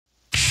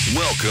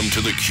Welcome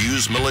to the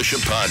Cuse Militia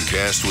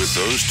Podcast with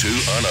those two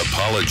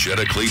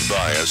unapologetically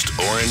biased,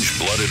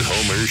 orange-blooded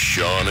homers,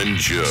 Sean and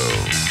Joe.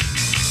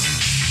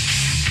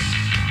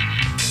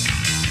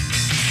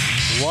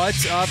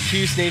 What's up,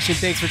 Cuse Nation?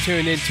 Thanks for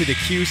tuning in to the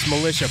Cuse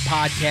Militia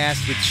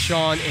Podcast with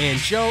Sean and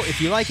Joe.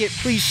 If you like it,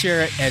 please share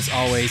it. As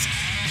always,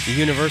 the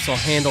universal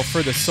handle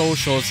for the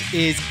socials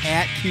is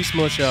at Cuse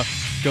Militia.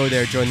 Go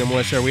there, join the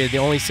militia. We are the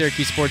only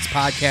Syracuse sports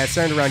podcast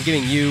centered around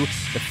giving you,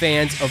 the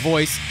fans, a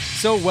voice.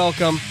 So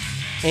welcome.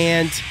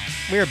 And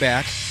we're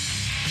back.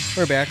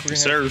 We're going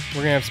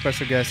to have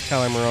special guest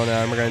Tyler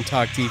Marona on. We're going to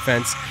talk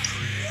defense.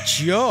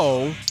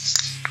 Joe,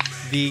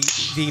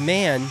 the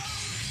man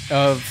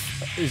of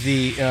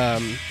the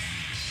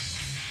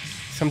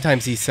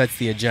sometimes he sets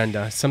the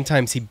agenda.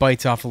 Sometimes he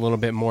bites off a little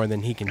bit more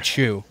than he can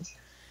chew.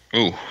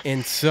 Ooh.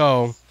 And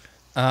so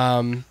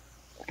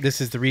this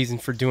is the reason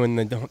for doing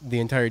the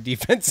entire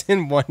defense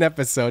in one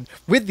episode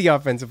with the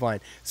offensive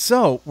line.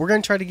 So we're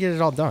going to try to get it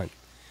all done.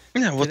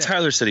 Yeah, well,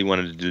 Tyler said he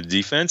wanted to do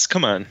defense.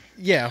 Come on.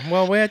 Yeah,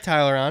 well, we had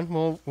Tyler on.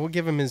 We'll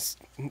give him his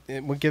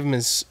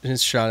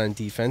shot on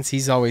defense.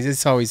 It's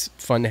always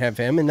fun to have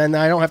him, and then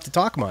I don't have to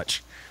talk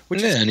much.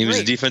 And he was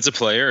a defensive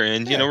player,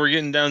 and you know we're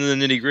getting down to the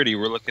nitty gritty.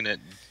 We're looking at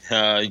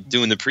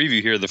doing the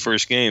preview here of the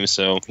first game,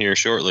 so here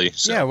shortly.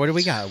 So. Yeah, what do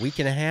we got? A week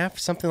and a half,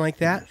 something like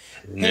that.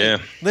 Hey, yeah.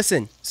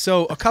 Listen,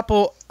 so a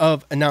couple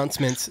of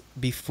announcements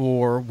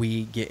before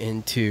we get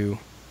into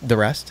the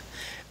rest.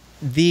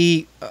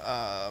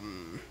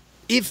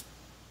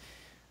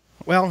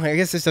 I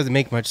guess this doesn't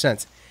make much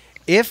sense.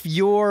 If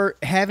you're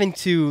having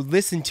to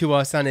listen to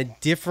us on a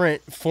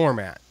different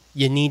format,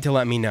 you need to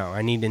let me know.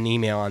 I need an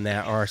email on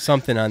that or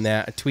something on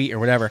that, a tweet or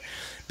whatever,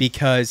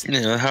 because...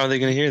 how are they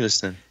going to hear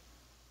this then?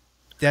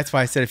 That's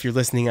why I said if you're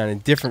listening on a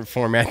different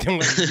format than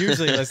what you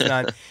usually listen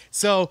on.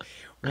 So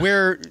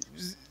we're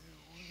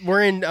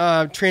in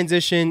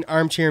transition.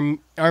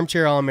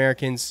 Armchair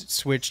All-Americans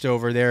switched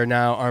over. They're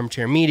now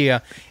Armchair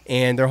Media,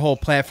 and their whole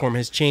platform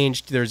has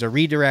changed. There's a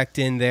redirect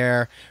in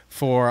there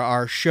for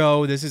our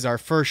show. This is our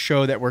first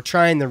show that we're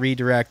trying to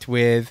redirect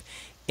with,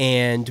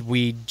 and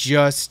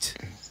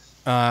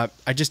I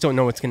just don't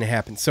know what's going to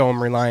happen. So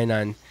I'm relying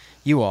on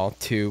you all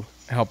to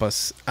help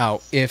us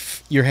out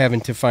if you're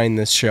having to find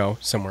this show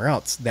somewhere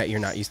else that you're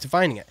not used to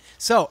finding it.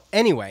 So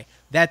anyway,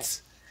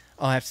 that's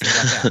all I have to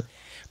say about that.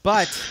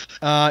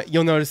 But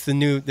you'll notice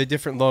the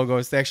different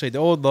logos. Actually, the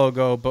old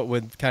logo, but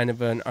with kind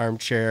of an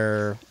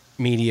Armchair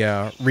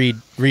Media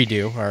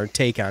redo or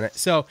take on it.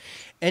 So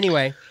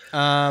anyway,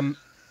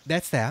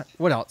 that's that.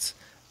 What else?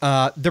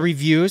 The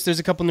reviews. There's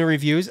a couple new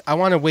reviews. I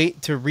want to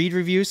wait to read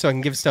reviews so I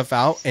can give stuff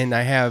out, and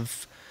I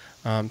have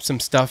some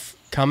stuff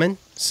coming.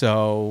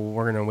 So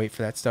we're going to wait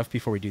for that stuff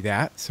before we do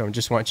that. So I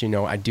just want you to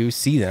know I do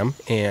see them,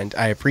 and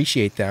I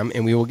appreciate them,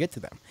 and we will get to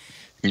them.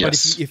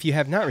 Yes. But if you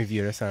have not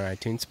reviewed us on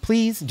iTunes,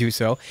 please do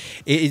so.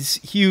 It is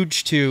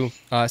huge to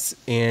us,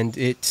 and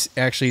it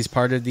actually is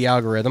part of the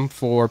algorithm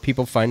for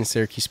people finding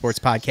Syracuse Sports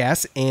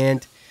Podcast.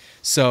 And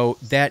so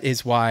that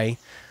is why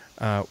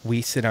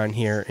we sit on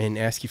here and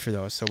ask you for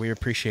those. So we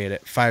appreciate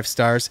it. 5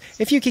 stars.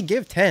 If you could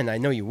give 10, I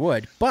know you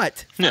would.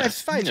 But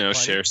five,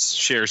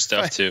 share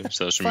stuff too.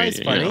 Social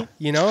media. Funny.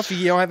 If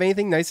you don't have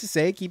anything nice to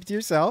say, keep it to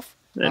yourself.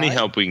 Any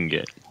help we can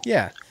get.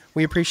 Yeah,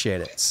 we appreciate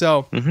it.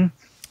 So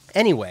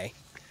anyway.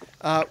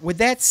 With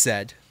that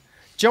said,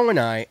 Joe and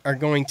I are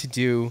going to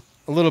do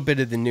a little bit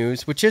of the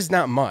news, which is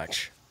not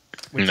much,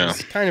 which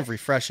is kind of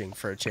refreshing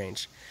for a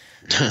change,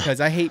 because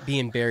I hate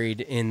being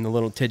buried in the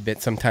little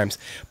tidbit sometimes.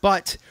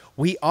 But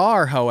we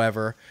are,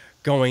 however,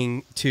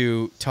 going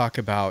to talk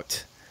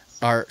about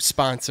our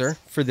sponsor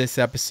for this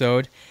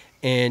episode,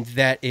 and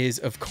that is,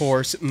 of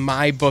course,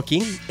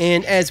 MyBookie.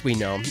 And as we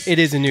know, it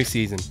is a new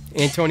season.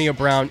 Antonio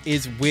Brown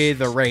is with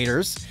the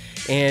Raiders,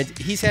 and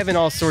he's having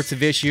all sorts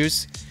of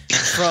issues.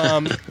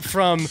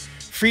 From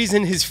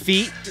freezing his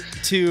feet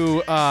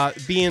to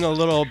being a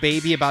little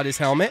baby about his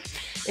helmet.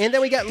 And then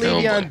we got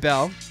Le'Veon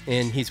Bell,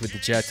 and he's with the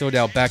Jets.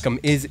 Odell Beckham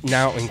is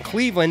now in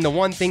Cleveland. The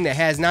one thing that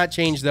has not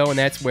changed, though, and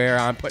that's where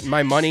I'm putting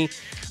my money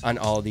on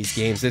all of these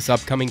games this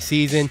upcoming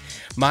season.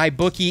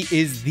 MyBookie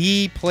is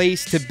the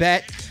place to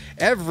bet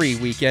every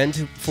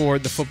weekend for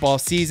the football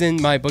season.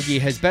 MyBookie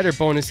has better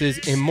bonuses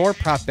and more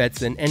prop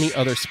bets than any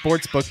other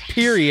sportsbook,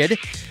 period.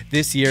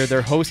 This year,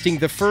 they're hosting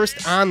the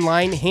first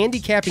online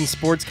handicapping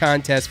sports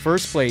contest.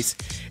 First place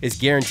is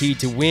guaranteed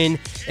to win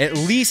at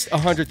least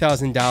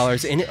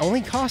 $100,000, and it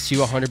only costs you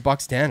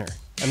 $100 to enter.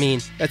 I mean,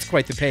 that's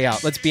quite the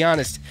payout. Let's be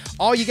honest.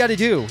 All you got to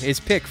do is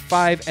pick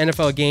 5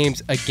 NFL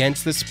games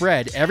against the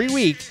spread every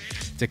week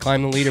to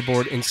climb the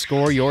leaderboard and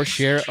score your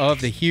share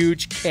of the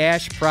huge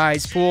cash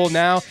prize pool.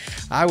 Now,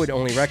 I would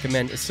only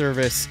recommend a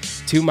service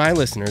to my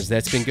listeners.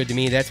 That's been good to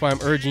me. That's why I'm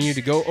urging you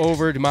to go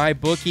over to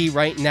MyBookie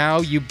right now.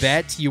 You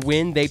bet, you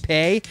win, they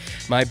pay.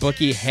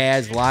 MyBookie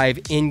has live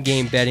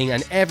in-game betting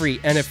on every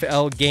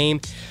NFL game.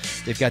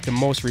 They've got the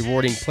most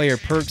rewarding player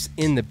perks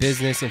in the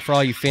business. And for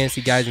all you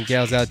fantasy guys and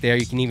gals out there,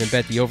 you can even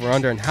bet the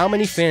over-under on how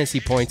many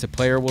fantasy points a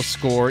player will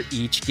score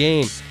each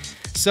game.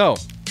 So,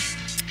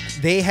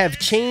 they have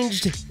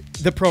changed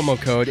the promo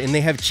code, and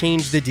they have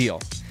changed the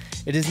deal.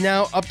 It is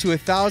now up to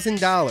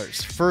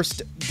 $1,000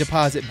 first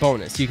deposit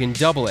bonus. You can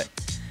double it.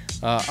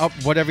 Up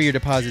whatever your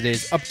deposit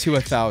is, up to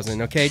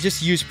 $1,000. Okay,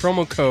 just use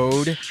promo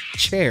code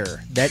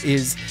CHAIR. That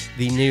is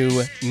the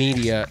new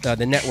media,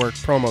 the network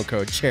promo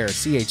code CHAIR,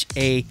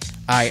 CHAIR,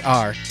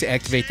 to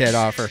activate that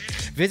offer.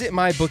 Visit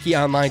MyBookie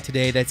online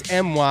today. That's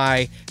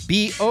MyBookie,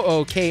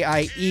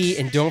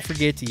 and don't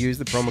forget to use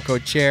the promo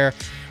code CHAIR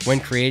when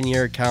creating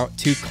your account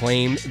to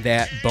claim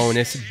that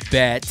bonus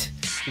bet,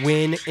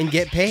 win, and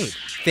get paid.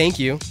 Thank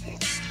you,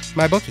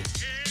 MyBookie.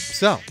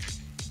 So,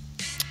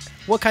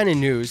 what kind of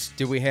news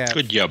do we have?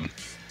 Good job.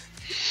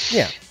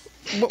 Yeah.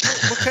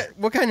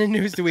 What kind of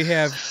news do we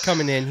have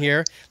coming in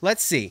here?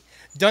 Let's see.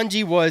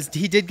 Dungy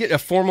he did get a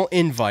formal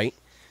invite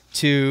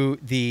to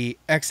the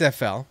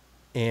XFL,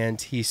 and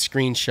he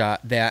screenshot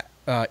that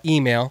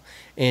email,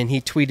 and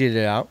he tweeted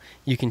it out.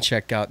 You can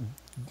check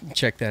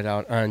that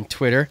out on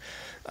Twitter.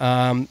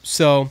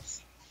 So,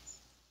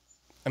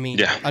 I mean,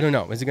 yeah. I don't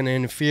know. Is it going to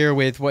interfere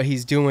with what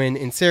he's doing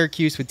in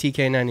Syracuse with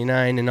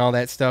TK99 and all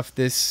that stuff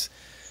this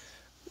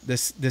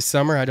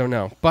summer? I don't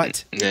know.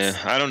 But yeah,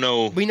 I don't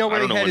know. We know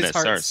where he had his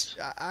heart.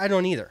 I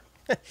don't either.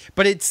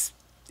 But is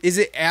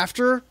it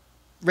after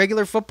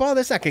regular football?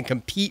 That's not going to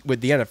compete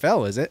with the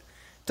NFL, is it?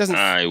 Doesn't.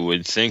 I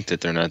would think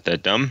that they're not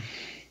that dumb.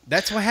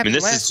 That's what happened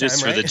last time, this is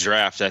just for the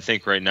draft. I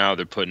think right now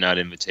they're putting out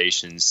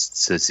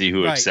invitations to see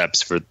who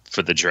accepts for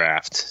the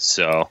draft.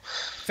 So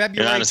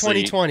February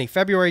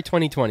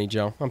 2020,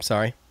 Joe. I'm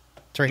sorry.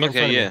 It's right here in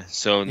front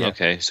of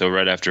me. So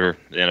right after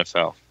the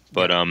NFL.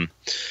 But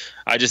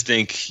I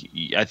think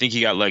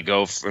he got let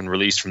go and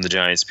released from the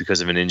Giants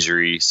because of an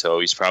injury. So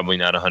he's probably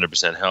not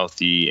 100%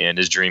 healthy, and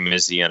his dream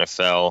is the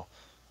NFL.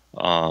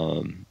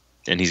 And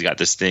he's got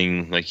this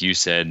thing, like you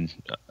said,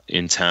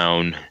 in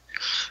town.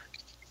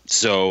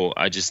 So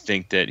I just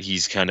think that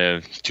he's kind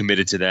of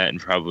committed to that and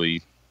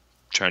probably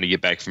trying to get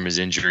back from his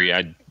injury.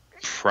 I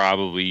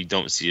probably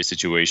don't see a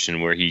situation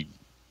where he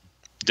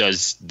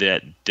does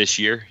that this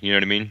year. You know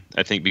what I mean?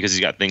 I think because he's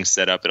got things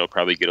set up, it'll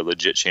probably get a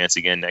legit chance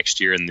again next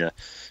year in the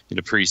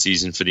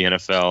preseason for the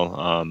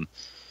NFL,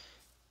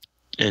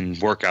 and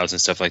workouts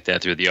and stuff like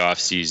that through the off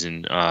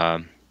season,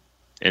 and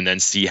then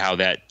see how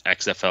that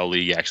XFL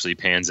league actually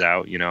pans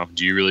out. You know,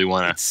 do you really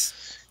want to?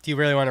 Do you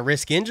really want to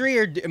risk injury,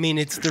 or I mean,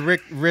 it's the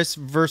risk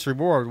versus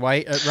reward,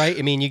 right? Right?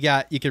 I mean, you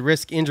could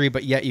risk injury,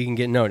 but yet you can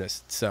get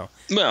noticed. So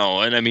no,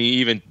 and I mean,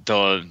 even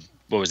the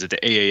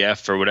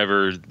AAF or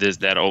whatever,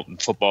 that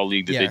old football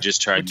league that they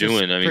just tried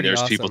doing. I mean,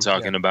 there's people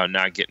talking about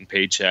not getting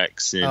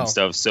paychecks and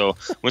stuff. So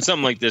when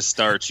something like this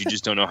starts, you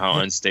just don't know how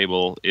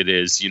unstable it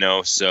is, you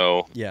know.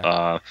 So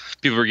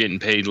people are getting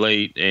paid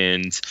late,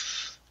 and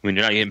when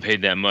you're not getting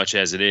paid that much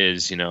as it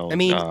is, you know. I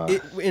mean,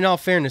 in all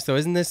fairness, though,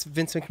 isn't this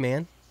Vince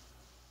McMahon?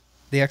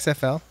 The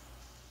XFL?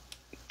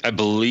 I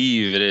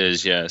believe it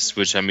is, yes.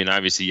 Which, I mean,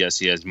 obviously, yes,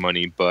 he has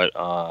money, but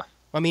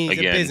I mean, he's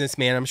a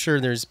businessman. I'm sure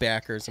there's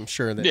backers. I'm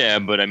sure that. Yeah,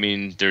 but I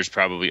mean, there's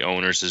probably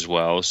owners as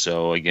well.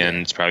 So again,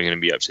 it's probably going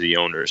to be up to the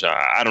owners.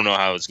 I don't know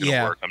how it's going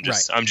to work. I'm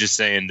just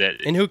saying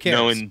that. And who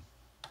cares?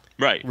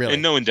 Really.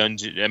 And knowing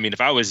Dungy, I mean, if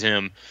I was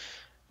him,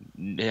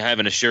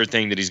 having a sure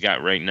thing that he's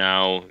got right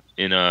now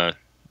in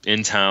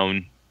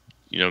town,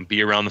 you know,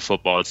 be around the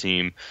football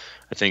team.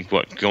 I think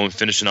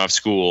finishing off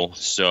school.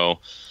 So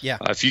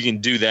if you can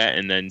do that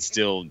and then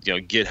still, you know,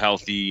 get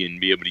healthy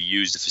and be able to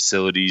use the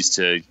facilities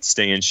to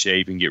stay in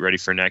shape and get ready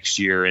for next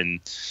year,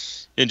 and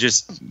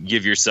just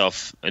give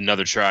yourself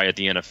another try at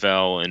the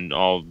NFL, and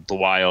all the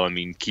while, I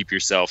mean, keep your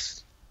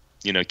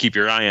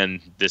eye on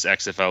this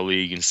XFL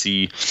league and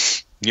see,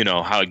 you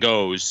know, how it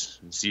goes,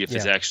 and see if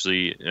it's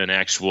actually an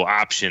actual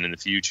option in the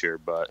future.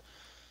 But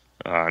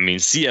I mean,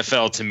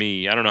 CFL to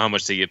me, I don't know how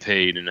much they get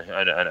paid, and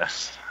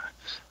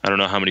I don't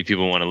know how many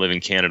people want to live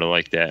in Canada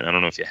like that. I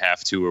don't know if you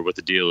have to or what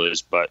the deal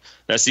is, but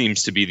that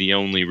seems to be the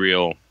only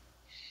real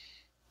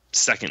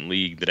second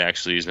league that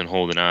actually has been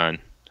holding on.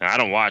 I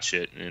don't watch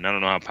it, and I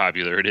don't know how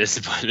popular it is,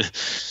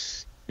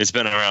 but it's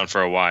been around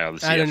for a while.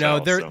 The CFL, I don't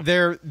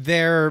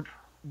know.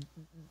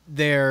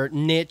 Their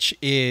niche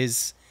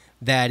is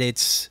that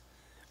it's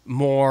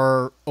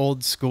more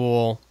old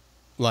school,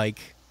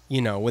 like,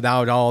 you know,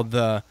 without all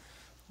the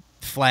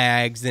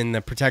flags and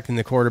the protecting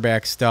the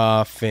quarterback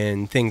stuff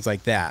and things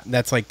like that.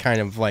 That's like kind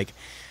of like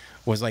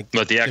was like.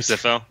 But the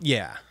XFL.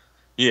 Yeah.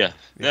 I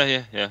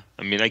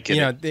mean, I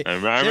get it. I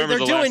remember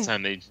the last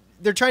time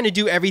they're trying to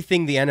do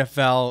everything the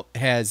NFL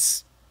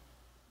has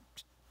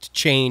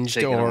changed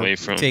taken or away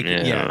from.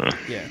 Taken.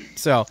 Yeah.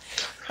 So,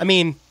 I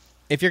mean,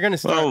 if you're gonna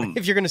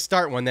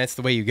start one, that's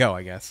the way you go,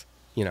 I guess.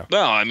 You know.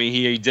 Well, I mean,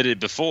 he did it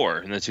before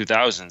in the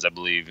 2000s, I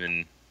believe,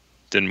 and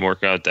didn't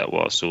work out that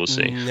well, so we'll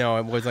see. No,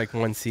 it was like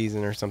one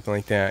season or something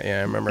like that. Yeah,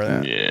 I remember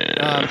that.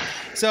 Yeah.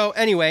 So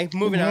anyway,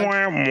 moving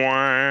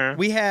on.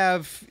 We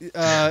have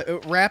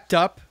wrapped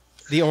up.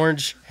 The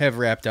Orange have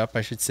wrapped up,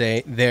 I should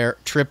say, their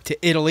trip to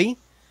Italy.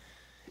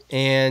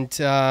 And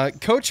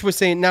Coach was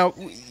saying, now,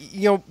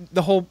 you know,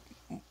 the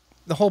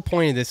whole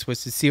point of this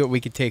was to see what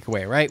we could take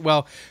away, right?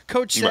 Well,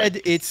 Coach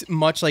said it's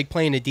much like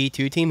playing a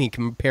D2 team. He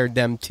compared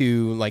them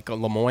to like a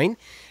Lemoyne,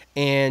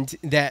 and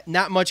that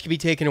not much could be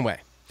taken away.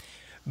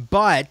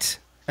 but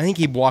I think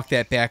he walked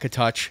that back a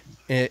touch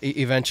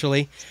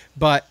eventually.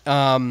 But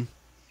you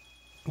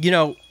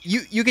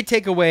could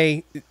take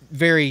away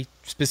very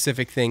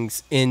specific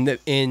things in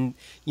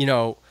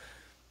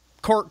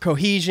court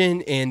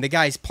cohesion and the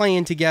guys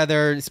playing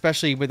together,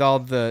 especially with all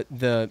the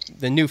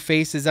new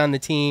faces on the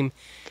team.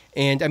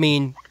 And I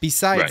mean,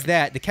 besides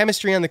that, the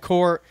chemistry on the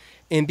court,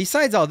 and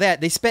besides all that,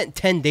 they spent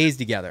 10 days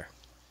together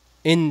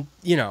in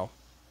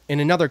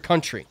another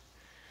country.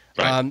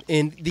 Right.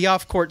 And the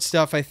off-court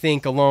stuff, I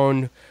think,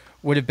 alone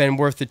would have been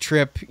worth the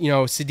trip.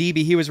 Sidibe,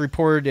 he was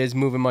reported as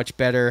moving much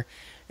better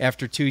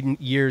after 2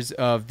 years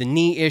of the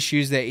knee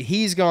issues that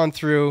he's gone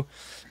through.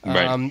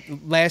 Right.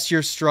 Last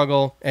year's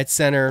struggle at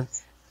center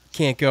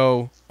can't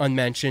go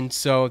unmentioned,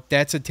 so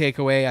that's a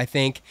takeaway, I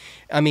think.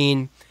 I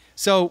mean,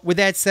 so with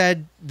that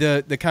said,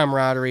 the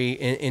camaraderie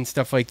and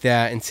stuff like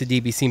that, and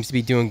Sidibe seems to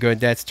be doing good.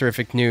 That's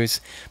terrific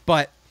news.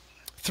 But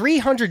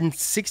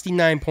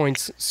 369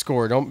 points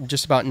scored,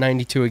 just about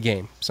 92 a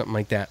game, something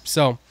like that.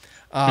 So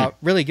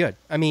really good.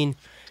 I mean,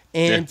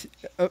 and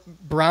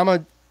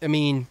Brahma, I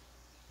mean,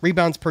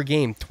 rebounds per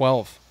game,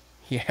 12.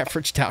 He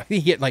averaged out. He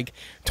hit like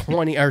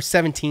 20 or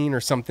 17 or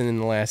something in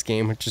the last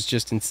game, which is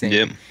just insane.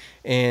 Yep.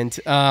 And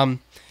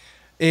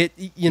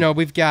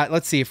we've got,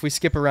 let's see if we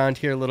skip around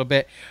here a little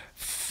bit.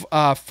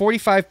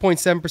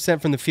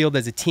 45.7% from the field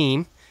as a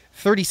team,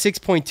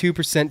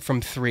 36.2%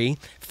 from three,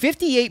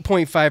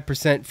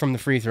 58.5% from the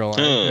free throw line.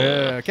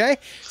 Okay,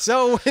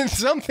 so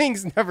some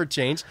things never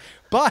change,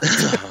 but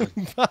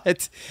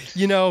that's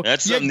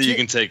something that you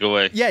can take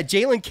away. Yeah,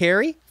 Jalen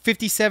Carey,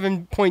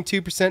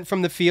 57.2%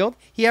 from the field.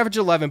 He averaged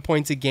 11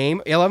 points a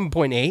game,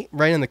 11.8,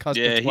 right on the cusp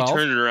of 12. Yeah, he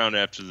turned it around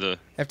after the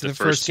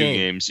first two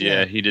games.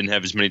 Yeah, he didn't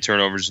have as many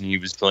turnovers, and he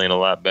was playing a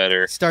lot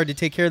better. Started to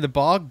take care of the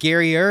ball.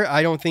 Gary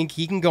I don't think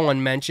he can go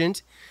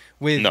unmentioned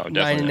with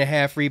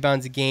 9.5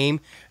 rebounds a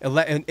game,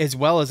 as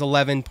well as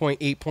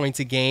 11.8 points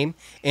a game,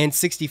 and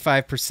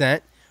 65%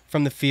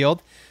 from the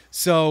field.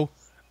 So,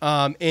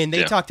 and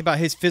they talked about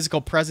his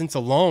physical presence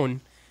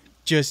alone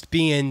just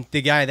being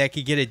the guy that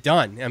could get it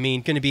done. I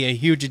mean, going to be a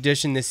huge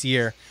addition this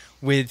year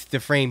with the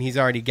frame he's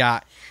already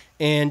got.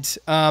 And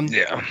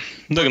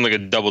looking like a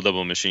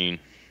double machine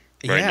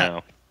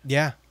now.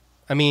 Yeah,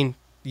 I mean,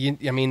 the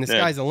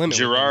sky's the limit.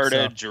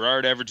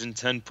 Gerard averaging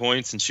 10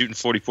 points and shooting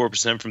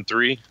 44% from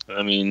three.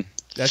 I mean,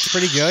 that's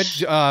pretty good.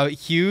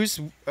 Hughes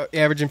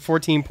averaging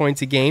 14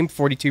 points a game,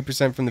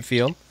 42% from the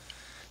field.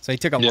 So he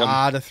took a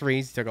lot of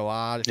threes.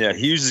 Yeah,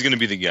 Hughes is going to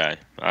be the guy,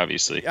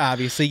 obviously.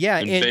 Obviously, yeah.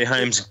 And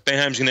Boeheim's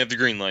going to have the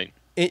green light.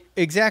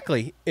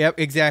 Exactly. Yep,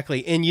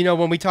 exactly. And,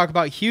 when we talk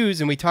about Hughes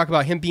and we talk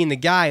about him being the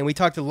guy, and we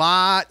talked a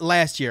lot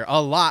last year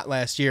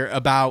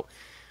about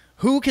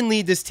who can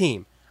lead this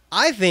team.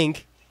 I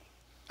think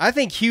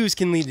Hughes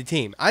can lead the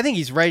team. I think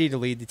he's ready to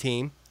lead the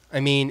team. I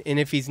mean, and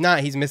if he's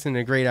not, he's missing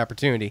a great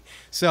opportunity.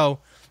 So,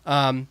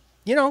 those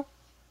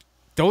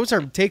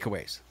are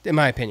takeaways, in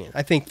my opinion.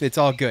 I think it's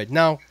all good.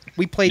 Now,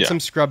 we played some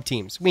scrub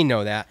teams. We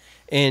know that.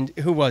 And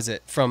who was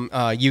it from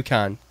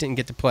UConn? Didn't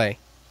get to play.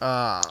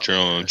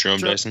 Jerome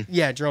Dyson?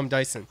 Yeah, Jerome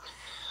Dyson.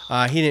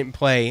 He didn't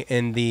play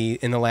in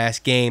the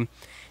last game,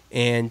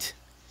 and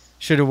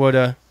shoulda,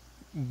 woulda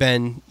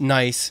been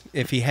nice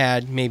if he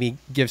had. Maybe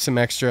give a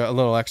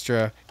little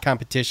extra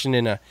competition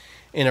in a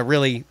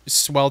really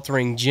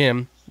sweltering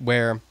gym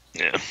where.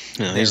 Yeah,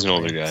 he's an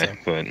older guy,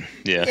 but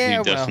he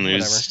definitely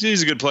is.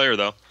 He's a good player,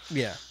 though.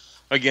 Yeah.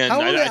 Again,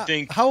 I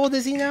think. How old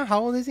is he now? I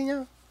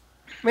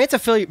mean, it's a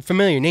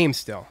familiar name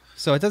still,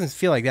 so it doesn't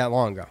feel like that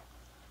long ago.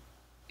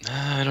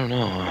 I don't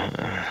know. I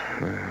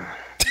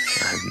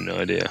have no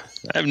idea.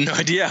 I have no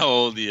idea how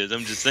old he is.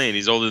 I'm just saying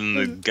he's older than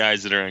the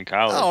guys that are in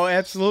college. Oh,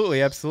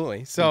 absolutely.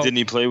 So didn't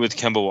he play with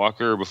Kemba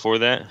Walker before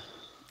that?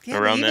 Yeah,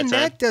 around that time.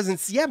 That doesn't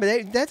seem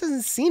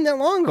that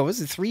long ago.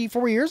 Was it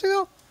 3-4 years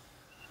ago?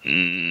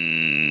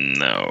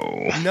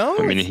 No. No.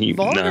 I mean,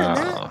 longer than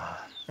that?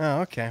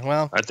 Oh, okay.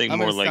 Well, I think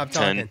more like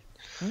 10.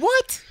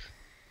 What?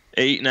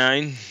 8,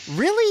 9.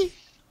 Really?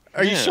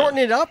 Are you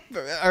shortening it up,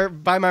 or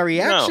by my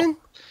reaction,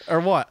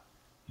 or what?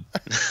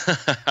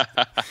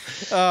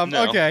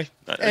 No. Okay.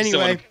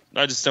 Anyway,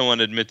 I just don't want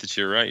to admit that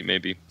you're right.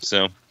 Maybe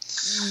so.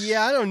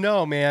 Yeah, I don't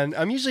know, man.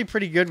 I'm usually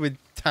pretty good with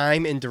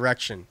time and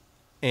direction,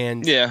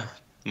 and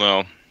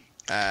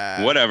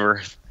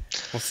whatever.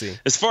 We'll see.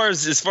 As far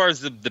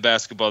as the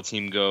basketball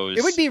team goes,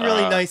 it would be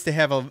really nice to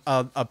have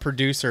a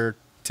producer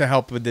to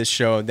help with this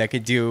show that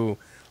could do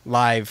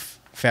live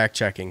fact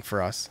checking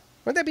for us.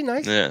 Wouldn't that be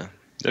nice? Yeah,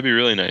 that'd be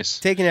really nice.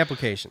 Taking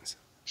applications.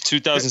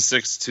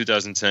 2006,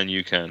 2010,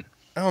 you can.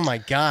 Oh my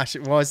gosh,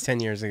 it was 10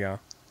 years ago.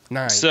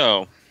 9.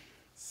 So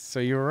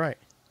you were right.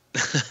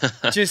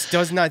 It just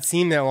does not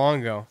seem that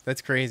long ago.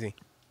 That's crazy.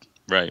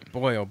 Right.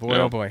 Boy, oh boy,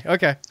 oh boy.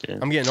 Okay, yeah.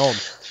 I'm getting old.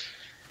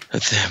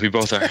 We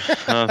both are.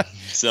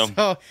 So,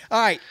 all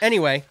right.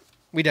 Anyway,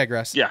 we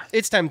digress. Yeah.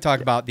 It's time to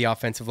talk about the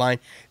offensive line.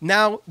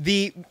 Now,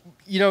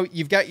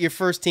 you've got your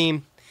first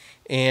team,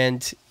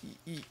 and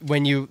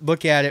when you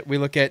look at it, we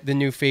look at the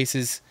new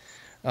faces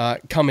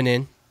coming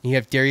in. You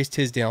have Darius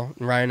Tisdale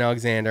and Ryan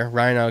Alexander.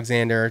 Ryan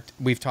Alexander,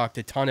 we've talked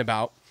a ton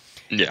about.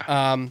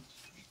 Yeah.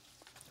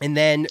 And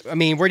then, I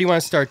mean, where do you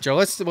want to start, Joe?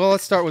 Let's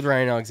start with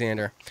Ryan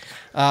Alexander.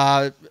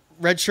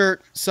 Redshirt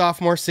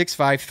sophomore,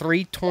 6'5",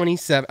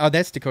 327. Oh,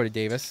 that's Dakota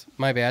Davis.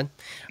 My bad.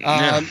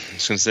 I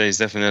was going to say he's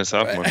definitely not a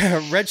sophomore.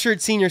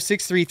 Redshirt senior,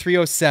 6'3",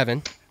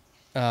 307.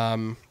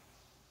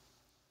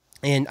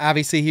 And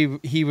obviously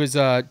he was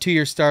a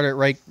 2-year starter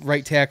at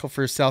right tackle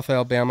for South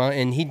Alabama,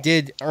 and he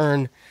did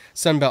earn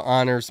Sunbelt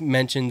honors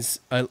mentions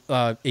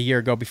a year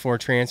ago before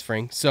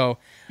transferring. So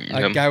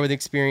a guy with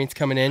experience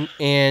coming in,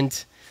 and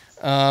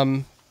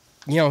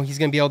he's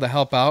going to be able to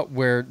help out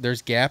where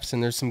there's gaps,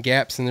 and there's some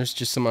gaps, and there's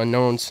just some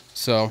unknowns.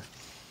 So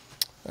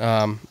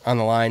on the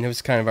line, it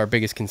was kind of our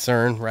biggest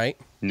concern, right?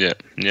 Yeah.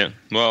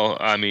 Well,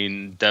 I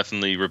mean,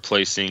 definitely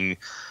replacing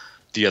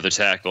the other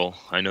tackle.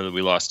 I know that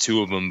we lost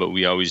 2 of them, but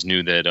we always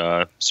knew that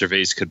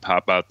Cervais could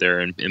pop out there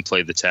and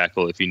play the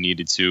tackle if he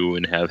needed to,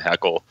 and have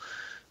Heckle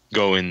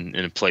go in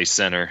and play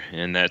center.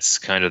 And that's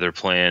kind of their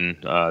plan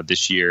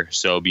this year.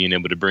 So being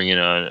able to bring in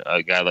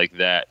a guy like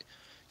that,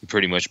 you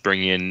pretty much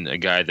bring in a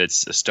guy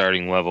that's a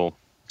starting level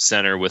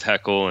center with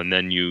Heckle, and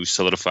then you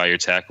solidify your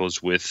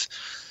tackles with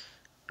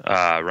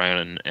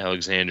Ryan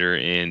Alexander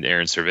and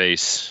Aaron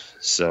Cervais.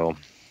 So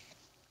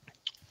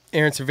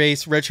Aaron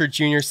Cervais, redshirt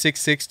junior,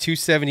 6'6",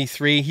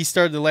 273. He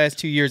started the last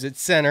 2 years at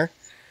center,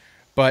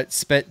 but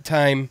spent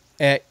time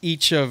at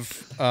each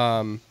of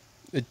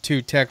the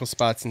 2 tackle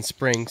spots in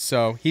spring.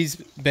 So he's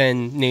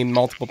been named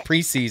multiple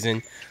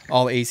preseason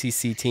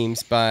All-ACC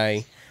teams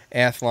by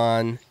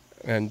Athlon,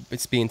 and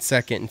it's being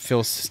second, and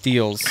Phil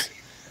Steele's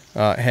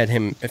had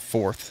him at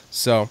 4th.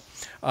 So,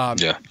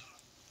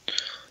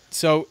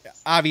 So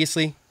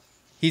obviously,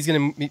 he's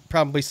going to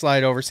probably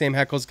slide over. Sam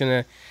Heckle's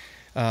going to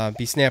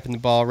be snapping the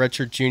ball.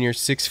 Redshirt junior,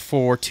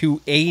 6'4",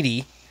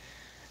 280.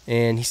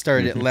 And he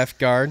started at left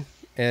guard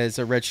as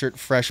a redshirt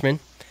freshman,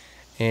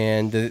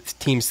 and the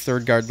team's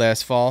 3rd guard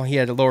last fall. He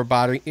had a lower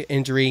body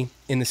injury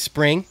in the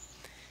spring,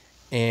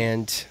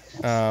 and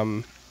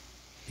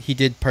he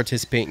did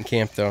participate in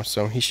camp, though,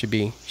 so he should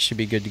be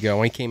good to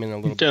go. He came in a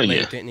little bit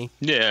late, didn't he?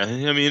 Yeah,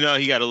 I mean,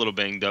 he got a little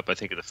banged up, I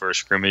think, at the first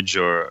scrimmage,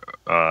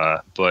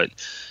 but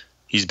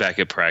he's back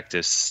at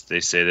practice. They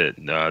say that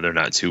they're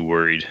not too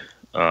worried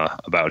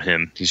about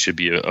him. He should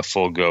be a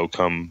full go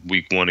come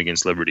week 1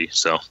 against Liberty.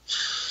 So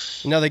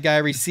another guy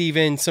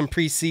receiving some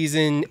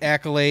preseason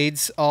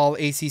accolades, all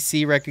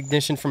ACC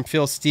recognition from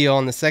Phil Steele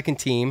on the 2nd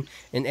team,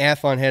 and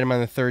Athlon had him on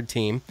the 3rd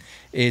team,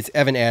 is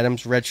Evan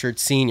Adams, redshirt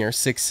senior,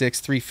 6'6",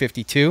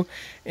 352,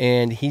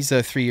 and he's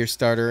a 3-year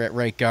starter at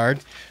right guard.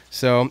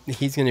 So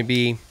he's going to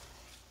be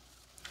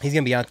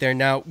out there.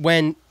 Now,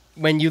 when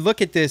you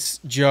look at this,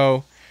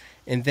 Joe,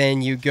 and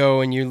then you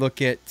go and you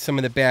look at some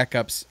of the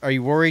backups, are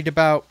you worried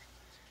about,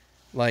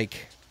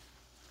 like,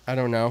 I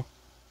don't know,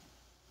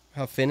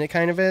 how thin it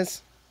kind of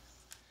is?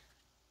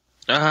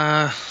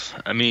 I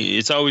mean,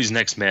 it's always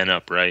next man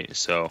up, right?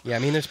 So yeah, I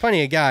mean, there's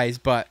plenty of guys,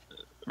 but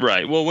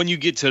right. Well, when you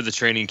get to the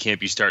training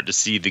camp, you start to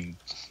see the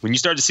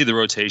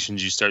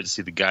rotations. You start to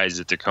see the guys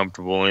that they're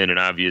comfortable in, and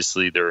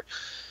obviously they're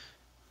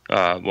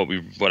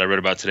what I read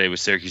about today with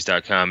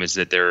Syracuse.com is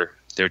that they're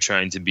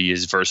trying to be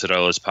as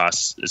versatile as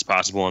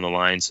possible on the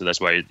line. So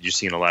that's why you're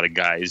seeing a lot of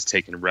guys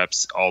taking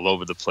reps all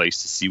over the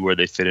place to see where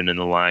they fit in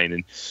the line,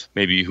 and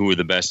maybe who are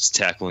the best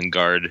tackle and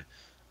guard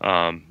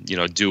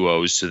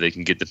duos, so they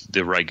can get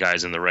the right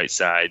guys on the right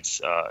sides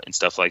and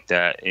stuff like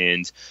that.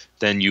 And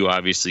then you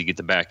obviously get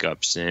the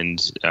backups.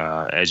 And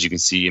as you can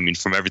see, I mean,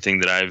 from everything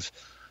that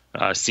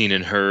I've seen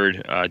and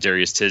heard,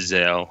 Darius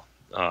Tisdale,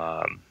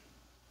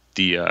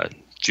 the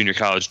junior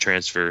college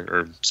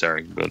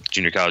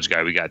junior college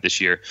guy we got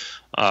this year,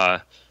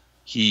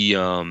 he's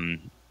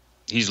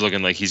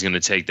looking like he's going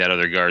to take that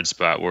other guard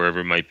spot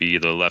wherever it might be,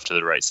 the left or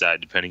the right side,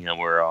 depending on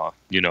where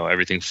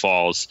everything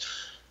falls.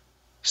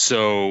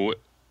 So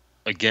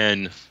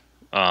again,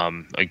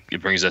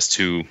 it brings us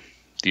to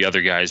the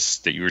other guys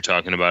that you were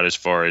talking about as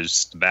far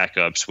as the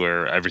backups,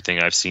 where everything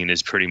I've seen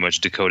is pretty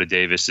much Dakota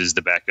Davis is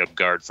the backup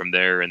guard from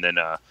there, and then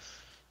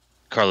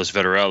Carlos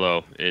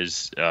Vettorello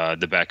is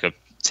the backup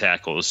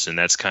tackles, and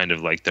that's kind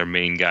of like their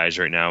main guys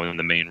right now in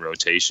the main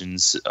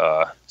rotations.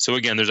 So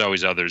again, there's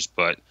always others,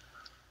 but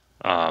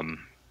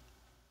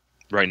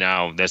right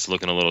now that's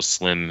looking a little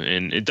slim,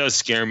 and it does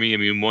scare me. I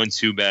mean,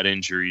 1-2 bad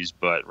injuries,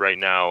 but right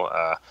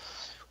now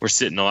we're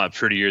sitting a lot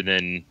prettier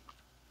than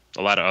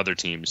a lot of other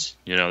teams.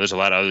 There's a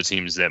lot of other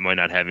teams that might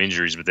not have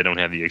injuries, but they don't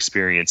have the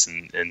experience.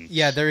 And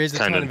yeah, there is a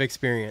ton of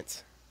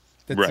experience.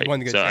 That's right.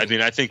 One good thing. I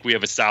mean, I think we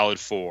have a solid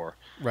 4.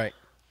 Right.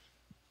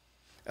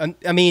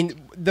 I mean,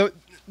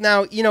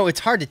 now it's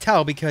hard to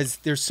tell because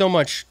there's so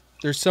much.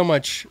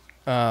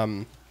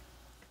 In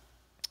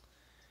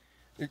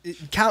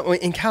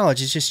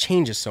college, it just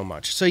changes so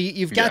much. So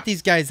you've got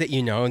these guys that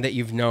that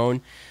you've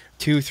known,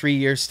 2-3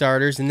 year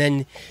starters, and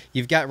then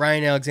you've got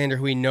Ryan Alexander,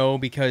 who we know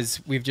because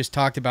we've just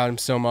talked about him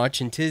so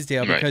much, and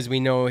Tisdale because we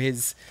know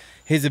his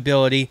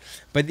ability.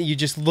 But you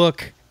just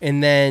look,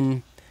 and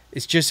then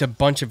it's just a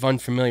bunch of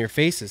unfamiliar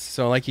faces.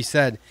 So like you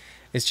said,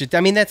 it's just, I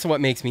mean, that's what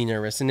makes me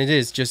nervous, and it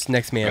is just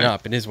next man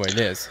up. It is what it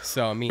is.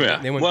 So I mean,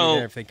 they wouldn't be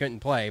there if they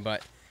couldn't play.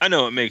 But I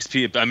know it makes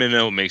people. I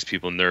know it makes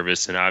people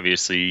nervous, and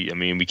obviously,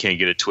 we can't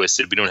get it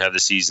twisted. We don't have the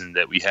season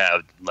that we had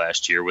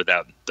last year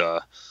without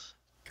the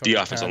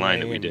offensive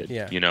line that we did.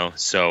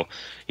 So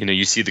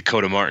you see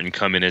Dakota Martin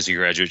come in as a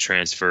graduate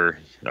transfer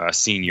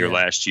senior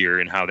last year,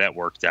 and how that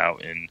worked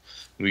out, and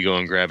we go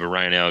and grab a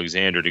Ryan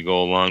Alexander to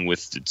go along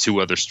with the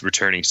 2 other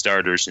returning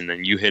starters, and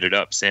then you hit it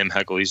up. Sam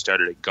Heckel, he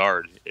started at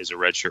guard as a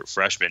redshirt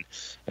freshman,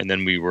 and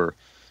then we were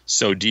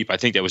so deep. I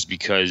think that was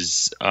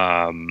because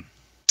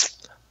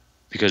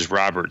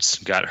Roberts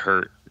got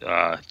hurt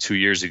 2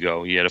 years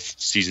ago. He had a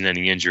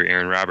season-ending injury.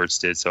 Aaron Roberts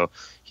did, so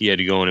he had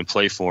to go in and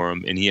play for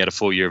him, and he had a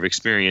full year of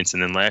experience.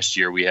 And then last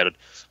year we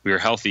were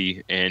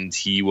healthy, and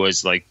he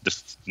was like the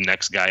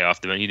next guy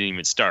off the bench. He didn't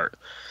even start.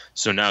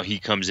 So now he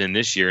comes in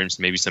this year, and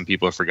maybe some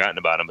people have forgotten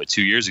about him, but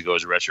 2 years ago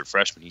as a redshirt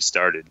freshman, he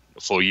started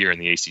a full year in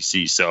the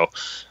ACC. So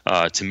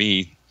to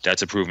me,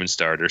 that's a proven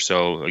starter.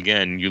 So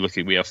again,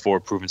 we have 4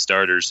 proven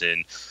starters,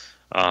 and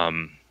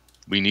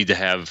we need to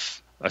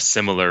have a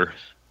similar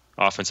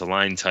offensive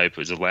line type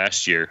as of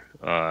last year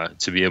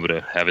to be able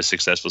to have a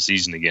successful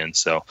season again.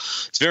 So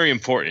it's very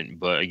important.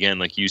 But again,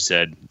 like you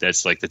said,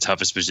 that's like the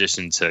toughest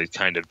position to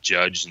kind of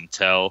judge and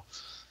tell.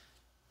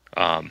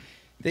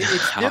 They're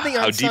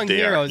the unsung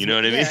heroes. You know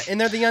what I mean? And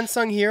they're the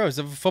unsung heroes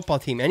of a football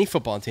team, any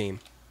football team.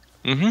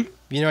 Mm-hmm.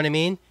 You know what I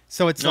mean?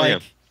 So it's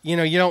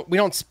we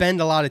don't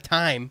spend a lot of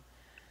time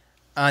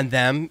on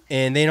them,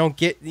 and they don't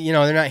get,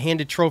 they're not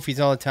handed trophies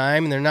all the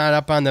time, and they're not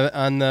up on the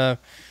on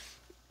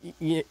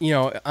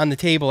the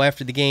table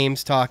after the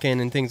games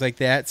talking and things like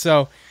that.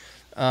 So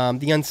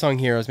the unsung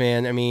heroes,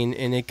 man.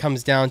 And it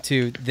comes down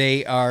to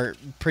they are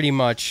pretty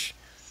much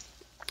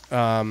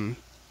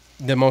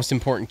the most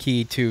important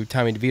key to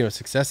Tommy DeVito's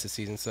success this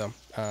season. So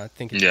I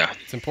think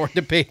it's important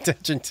to pay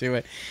attention to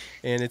it,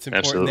 and it's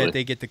important that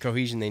they get the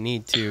cohesion they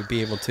need to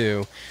be able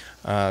to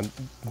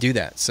do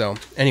that. So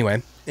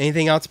anyway,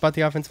 anything else about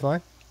the offensive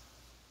line?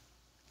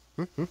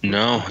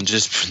 No,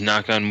 just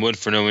knock on wood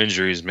for no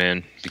injuries,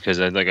 man. Because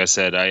like I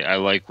said, I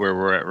like where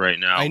we're at right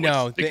now. I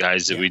know with the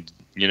guys that we,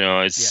 and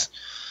it's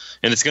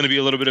going to be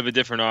a little bit of a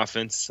different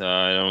offense.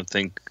 I don't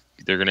think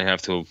they're going to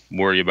have to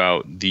worry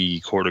about the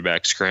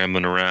quarterback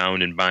scrambling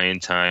around and buying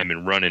time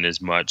and running as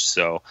much.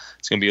 So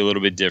it's going to be a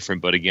little bit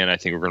different. But again, I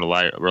think we're going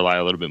to rely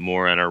a little bit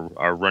more on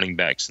our running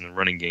backs in the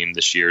running game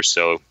this year.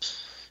 So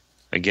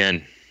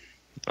again,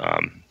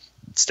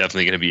 it's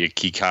definitely going to be a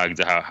key cog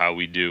to how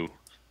we do.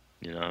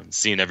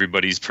 Seeing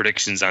everybody's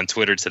predictions on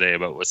Twitter today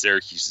about what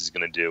Syracuse is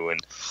going to do.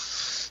 And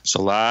it's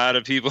a lot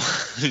of people,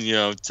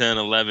 10,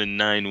 11,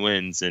 9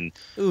 wins. And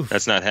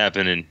that's not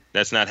happening.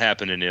 That's not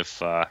happening if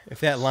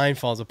that line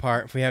falls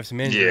apart, if we have some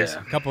injuries,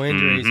 a couple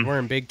injuries, we're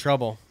in big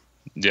trouble.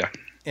 Yeah.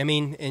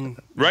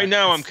 Right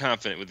now I'm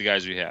confident with the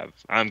guys we have.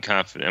 I'm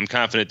confident. I'm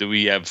confident that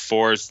we have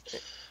four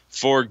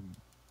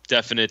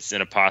definites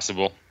and a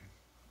possible.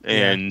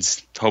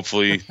 And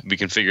hopefully we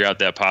can figure out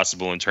that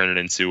possible and turn it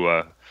into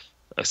a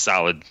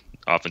solid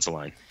offensive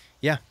line.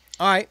 Yeah.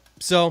 All right.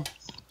 So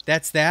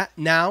that's that.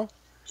 Now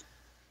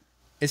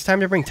it's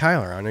time to bring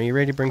Tyler on. Are you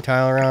ready to bring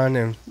Tyler on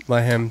and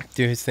let him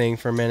do his thing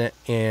for a minute?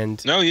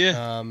 And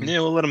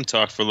we'll let him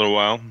talk for a little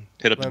while.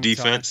 Hit up the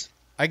defense.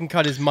 I can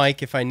cut his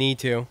mic if I need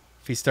to,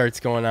 if he starts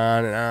going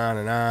on and on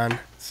and on.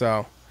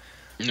 So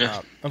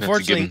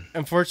unfortunately,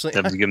 have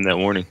to give him that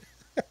warning.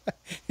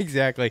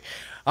 Exactly.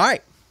 All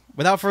right.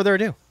 Without further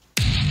ado.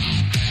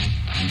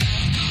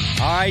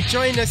 All right,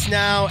 joining us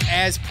now,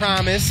 as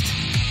promised,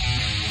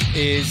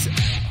 is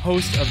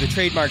host of the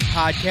Trademark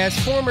Podcast,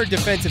 former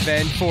defensive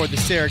end for the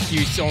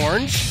Syracuse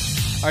Orange,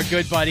 our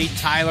good buddy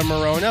Tyler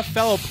Marona,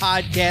 fellow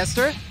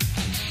podcaster.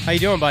 How you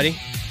doing, buddy?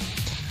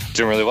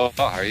 Doing really well.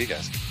 How are you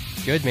guys?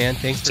 Good, man.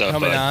 Thanks for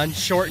coming on.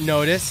 Short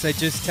notice. I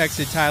just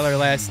texted Tyler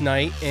last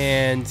night,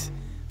 and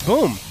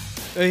boom,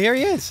 here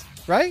he is.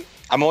 Right?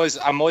 I'm always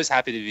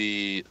happy to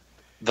be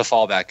the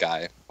fallback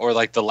guy or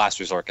like the last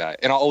resort guy,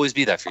 and I'll always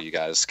be that for you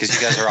guys because you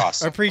guys are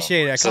awesome. I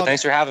appreciate it. So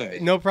thanks for having me.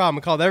 No problem.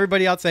 I called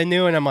everybody else I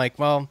knew, and I'm like,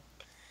 well,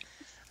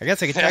 I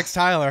guess I could text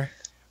Tyler.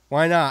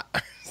 Why not?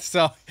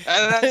 So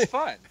that's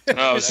fun.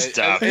 Oh,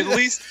 stop. At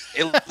least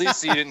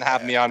you didn't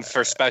have me on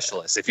for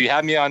specialists. If you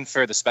had me on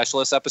for the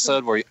specialist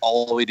episode where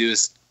all we do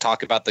is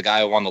talk about the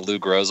guy who won the Lou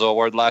Groza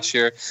Award last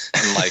year,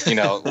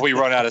 and we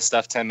run out of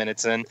stuff 10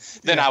 minutes in,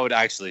 then I would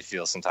actually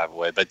feel some type of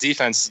way. But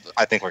defense,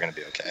 I think we're going to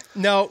be okay.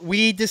 No,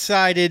 we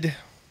decided.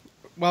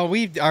 Well,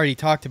 we've already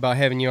talked about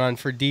having you on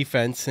for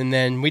defense, and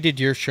then we did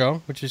your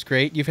show, which is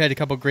great. You've had a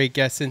couple great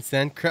guests since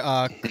then.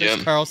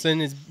 Chris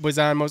Carlson was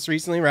on most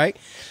recently, right?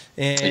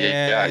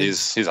 And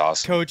he's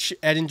awesome. Coach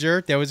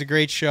Edinger, that was a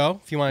great show.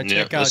 If you want to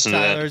check out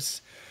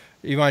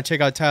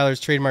Tyler's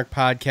Trademark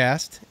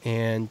Podcast,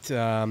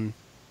 and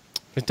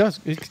he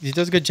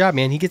does a good job,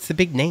 man. He gets the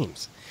big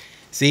names.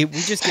 See,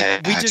 we just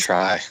get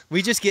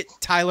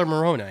Tyler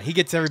Marona. He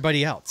gets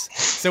everybody else.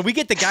 So we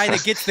get the guy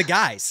that gets the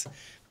guys.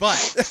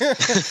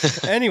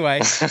 But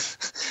anyway,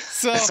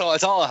 so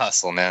it's all a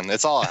hustle, man.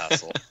 It's all a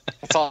hustle.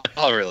 That's all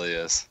it really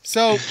is.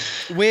 So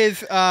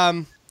with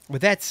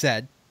that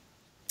said,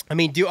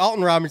 do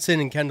Alton Robinson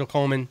and Kendall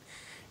Coleman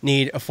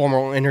need a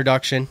formal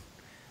introduction?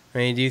 I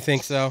mean, do you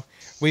think so?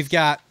 We've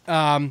got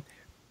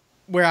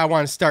where I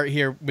want to start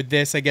here with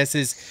this, I guess,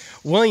 is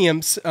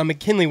Williams,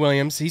 McKinley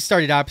Williams. He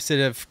started opposite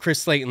of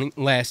Chris Slayton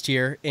last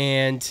year,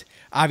 and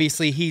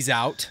obviously he's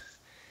out.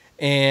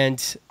 And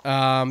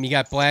you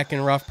got Black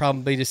and Ruff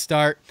probably to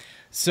start.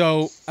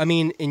 So, I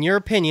mean, in your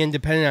opinion,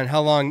 depending on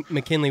how long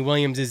McKinley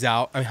Williams is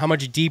out, I mean, how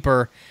much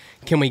deeper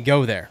can we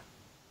go there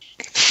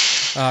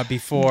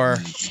before?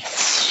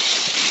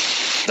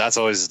 That's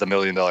always the $1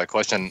 million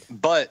question.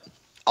 But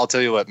I'll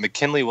tell you what,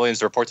 McKinley Williams,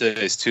 the report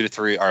today is 2 to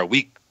 3, are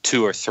week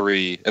 2 or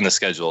 3 in the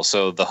schedule.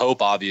 So the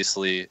hope,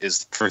 obviously,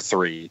 is for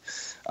 3.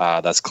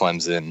 That's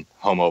Clemson,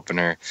 home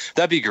opener.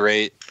 That'd be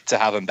great to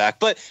have him back.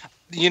 But,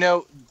 you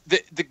know,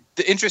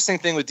 the interesting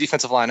thing with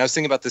defensive line, I was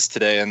thinking about this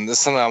today, and this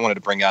is something I wanted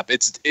to bring up.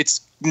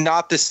 It's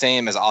not the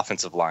same as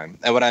offensive line.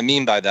 And what I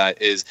mean by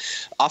that is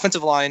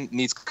offensive line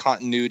needs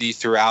continuity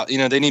throughout. You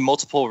know, they need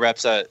multiple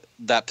reps at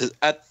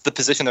the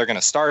position they're going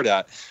to start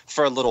at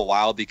for a little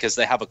while because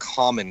they have a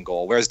common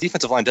goal, whereas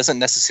defensive line doesn't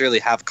necessarily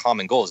have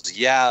common goals.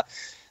 Yeah,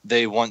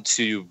 they want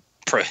to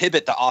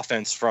prohibit the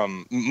offense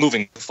from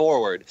moving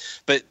forward,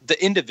 but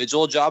the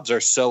individual jobs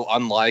are so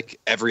unlike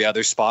every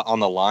other spot on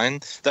the line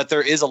that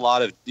there is a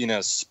lot of, you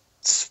know,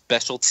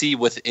 specialty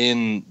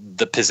within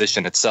the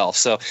position itself.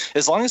 So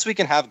as long as we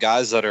can have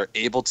guys that are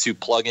able to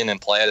plug in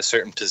and play at a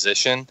certain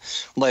position,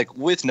 like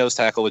with nose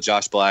tackle with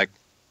Josh Black,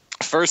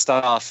 first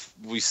off,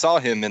 we saw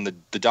him in the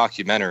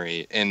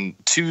documentary in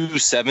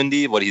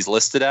 270, what he's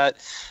listed at.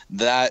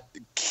 That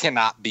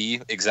cannot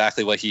be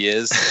exactly what he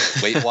is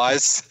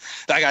weight-wise.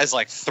 That guy's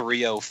like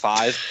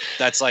 305.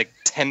 That's like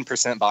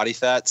 10% body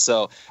fat.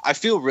 So I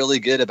feel really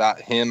good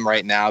about him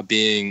right now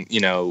being, you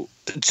know,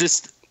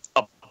 just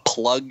a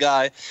plug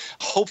guy.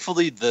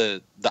 Hopefully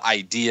the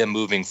idea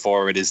moving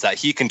forward is that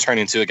he can turn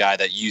into a guy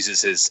that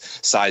uses his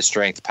size,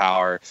 strength,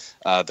 power,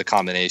 the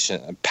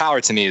combination.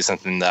 Power to me is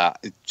something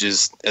that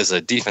just as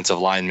a defensive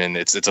lineman,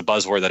 it's a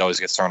buzzword that always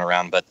gets thrown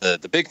around. But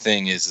the big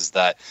thing is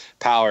that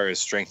power,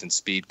 strength, and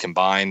speed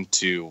combined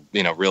to,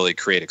 you know, really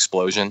create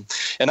explosion.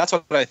 And that's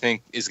what I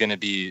think is going to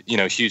be, you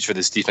know, huge for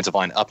this defensive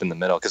line up in the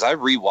middle. Because I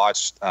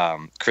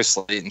rewatched Chris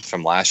Slayton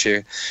from last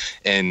year,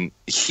 and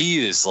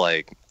he is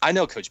like, I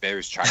know Coach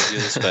Baker's trying to do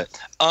this, but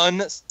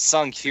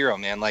unsung hero,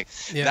 man. Like,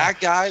 yeah. That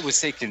guy was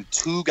taking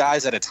 2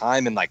 guys at a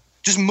time and, like,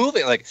 just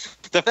moving. Like,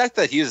 the fact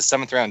that he was a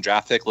 7th-round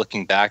draft pick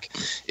looking back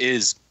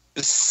is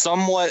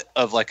somewhat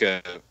of, like,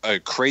 a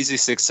crazy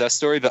success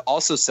story, but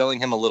also selling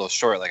him a little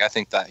short. Like, I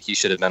think that he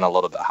should have been a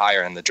little bit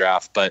higher in the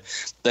draft. But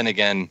then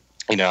again,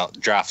 you know,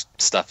 draft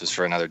stuff is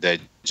for another day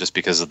just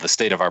because of the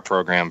state of our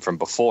program from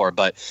before.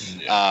 But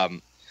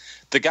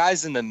the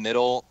guys in the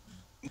middle,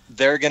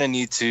 they're going to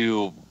need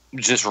to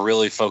just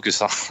really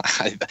focus on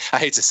I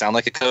hate to sound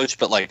like a coach,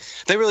 but like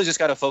they really just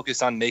got to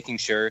focus on making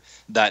sure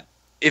that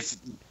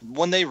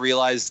when they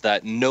realize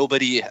that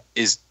nobody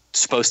is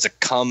supposed to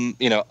come,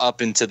 you know,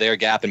 up into their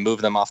gap and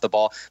move them off the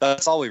ball,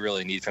 that's all we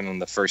really need from them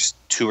the first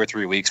 2 or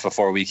 3 weeks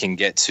before we can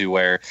get to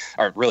where,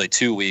 or really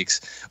 2 weeks,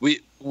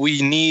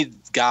 we need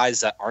guys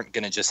that aren't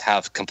going to just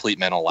have complete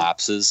mental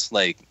lapses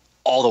like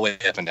all the way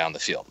up and down the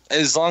field.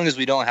 As long as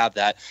we don't have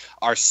that,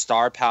 our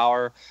star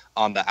power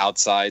on the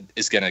outside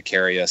is going to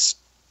carry us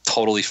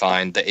totally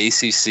fine. The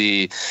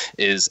ACC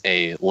is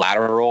a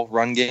lateral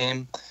run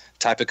game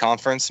type of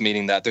conference,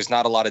 meaning that there's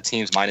not a lot of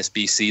teams minus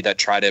BC that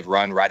try to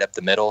run right up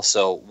the middle.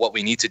 So what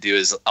we need to do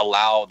is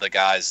allow the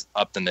guys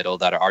up the middle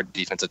that are our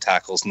defensive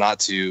tackles not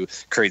to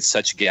create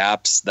such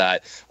gaps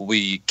that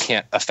we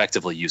can't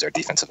effectively use our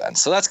defensive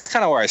ends. So that's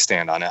kind of where I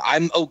stand on it.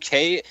 I'm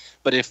okay,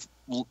 but if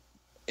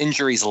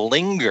injuries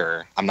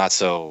linger, I'm not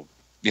so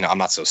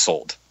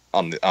sold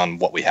on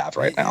what we have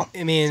right now.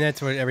 I mean,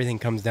 that's what everything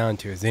comes down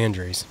to is the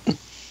injuries.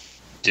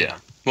 Yeah.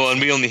 Well,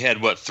 and we only had,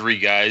 3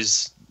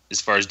 guys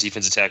as far as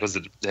defensive tackles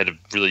that had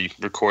really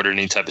recorded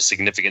any type of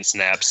significant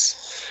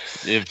snaps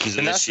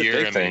this year.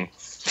 The big thing.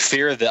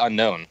 Fear of the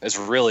unknown is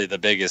really the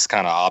biggest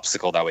kind of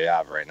obstacle that we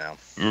have right now.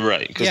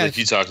 Right. Because like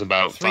you talked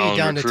about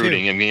following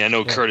recruiting. I mean, I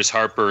know Curtis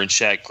Harper and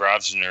Shaq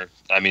Grosvenor,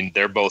 I mean,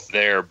 they're both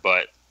there,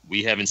 but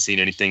we haven't seen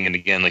anything. And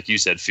again, like you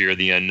said, fear of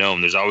the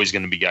unknown. There's always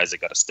going to be guys that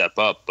got to step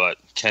up, but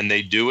can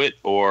they do it?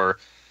 Or,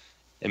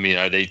 I mean,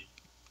 are they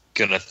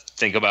going to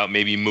think about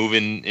maybe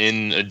moving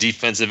in a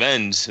defensive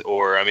end?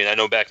 Or, I mean, I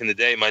know back in the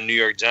day, my New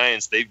York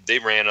Giants, they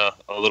ran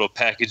a little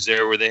package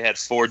there where they had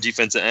 4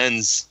 defensive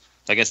ends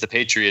against the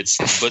Patriots,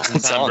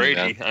 blitzing Tom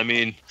Brady. I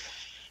mean,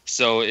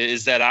 so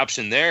is that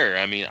option there?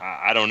 I mean,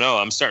 I don't know.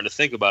 I'm starting to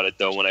think about it,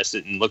 though, when I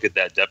sit and look at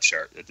that depth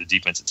chart at the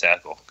defensive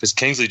tackle. Because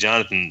Kingsley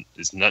Jonathan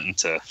is nothing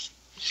to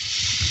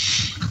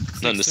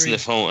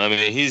sniff home. I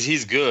mean,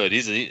 he's good.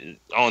 He's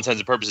all intents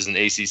and purposes an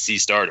ACC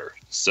starter.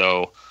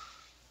 So,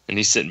 and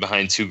he's sitting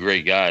behind 2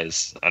 great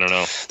guys. I don't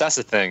know. That's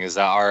the thing is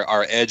that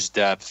our edge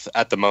depth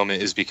at the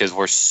moment is because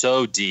we're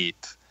so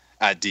deep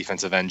at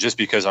defensive end, just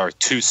because our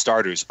 2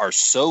 starters are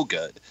so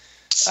good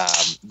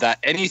that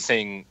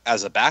anything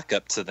as a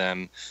backup to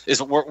them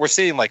is we're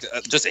seeing like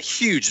just a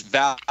huge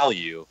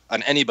value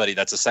on anybody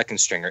that's a second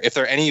stringer. If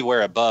they're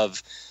anywhere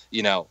above,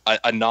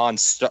 a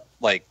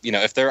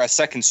if they're a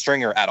second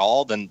stringer at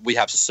all, then we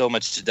have so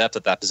much depth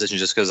at that position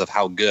just because of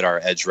how good our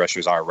edge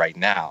rushers are right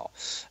now.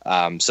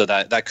 So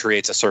that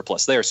creates a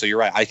surplus there. So you're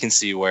right. I can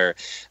see where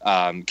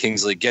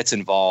Kingsley gets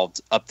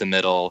involved up the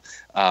middle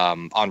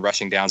on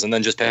rushing downs, and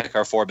then just pick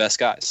our 4 best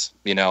guys,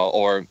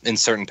 or in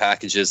certain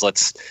packages,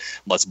 let's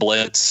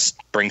blitz,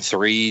 bring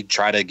 3,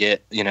 try to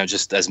get,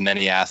 just as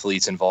many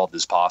athletes involved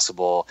as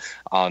possible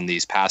on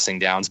these passing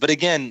downs. But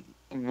again,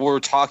 we're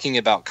talking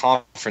about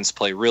conference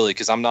play, really,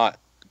 because I'm not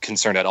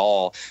concerned at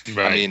all.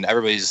 Right. I mean,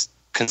 everybody's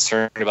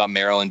concerned about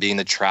Maryland being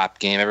the trap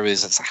game.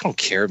 Everybody's like, I don't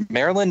care.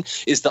 Maryland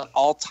is the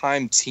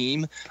all-time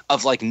team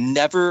of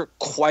never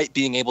quite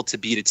being able to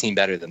beat a team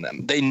better than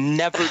them. They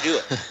never do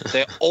it.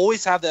 They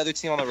always have the other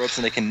team on the ropes,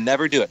 and they can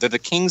never do it. They're the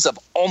kings of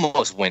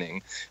almost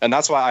winning, and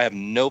that's why I have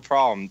no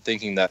problem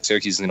thinking that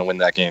Syracuse is going to win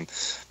that game.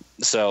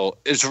 So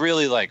it's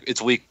really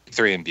it's week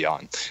 3 and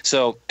beyond.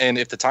 So, and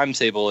if the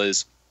timetable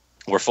is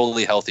we're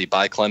fully healthy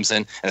by Clemson,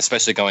 and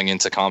especially going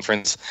into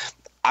conference,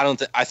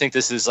 I think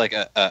this is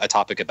a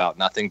topic about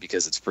nothing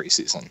because it's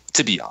preseason,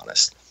 to be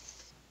honest.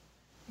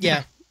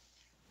 Yeah.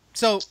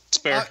 So it's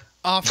fair.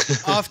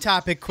 Off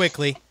topic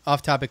quickly.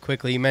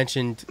 You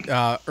mentioned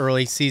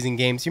early season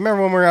games. You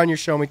remember when we were on your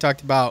show and we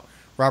talked about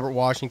Robert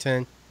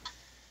Washington?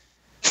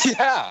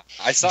 Yeah,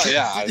 I saw.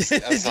 Yeah, I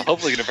was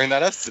hopefully going to bring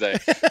that up today.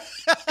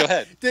 Go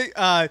ahead.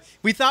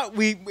 We thought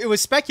it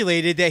was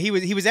speculated that he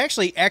was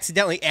actually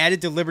accidentally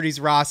added to Liberty's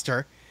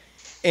roster,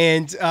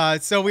 and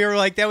so we were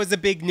like, that was the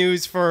big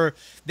news for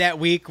that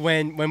week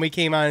when we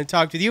came on and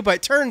talked with you. But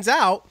it turns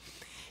out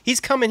he's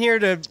coming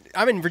here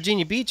I'm in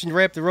Virginia Beach and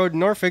right up the road in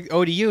Norfolk,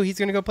 ODU. He's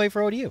going to go play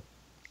for ODU.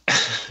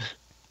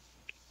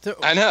 So,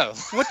 I know.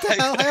 What the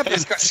hell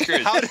happened?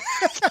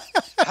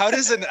 How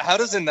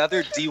does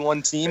another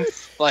D1 team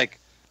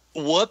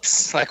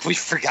whoops, we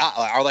forgot,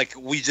 or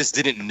we just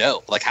didn't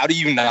know. How do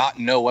you not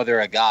know whether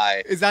a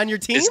guy is on your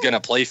team is going to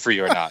play for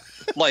you or not?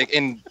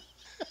 In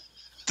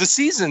the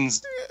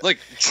season's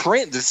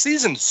the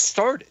season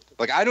started.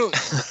 I don't,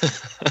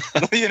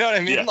 you know what I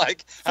mean? Yeah.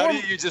 How do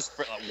you just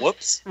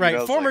whoops? Right.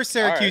 Former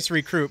Syracuse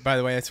recruit, by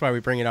the way. That's why we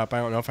bring it up. I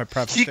don't know if I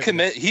prefaced He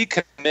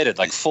committed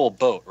full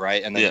boat,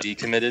 right, and then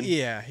decommitted.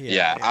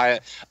 Yeah.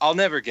 I'll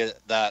never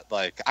get that.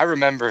 I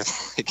remember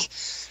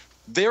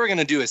they were going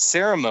to do a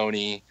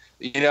ceremony.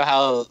 You know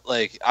how,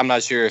 I'm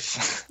not sure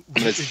if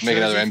I'm going to make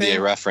another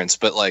NBA reference,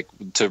 but,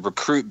 to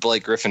recruit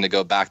Blake Griffin to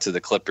go back to the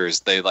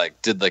Clippers, they,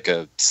 did,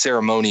 a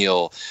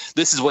ceremonial,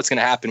 this is what's going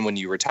to happen when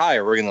you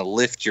retire. We're going to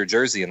lift your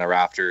jersey in the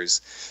rafters.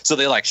 So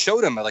they,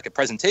 showed him, a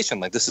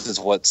presentation, this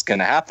is what's going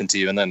to happen to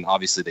you. And then,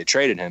 obviously, they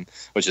traded him,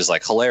 which is,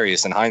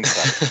 hilarious in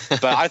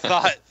hindsight. But I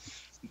thought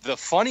the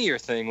funnier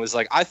thing was,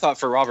 I thought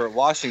for Robert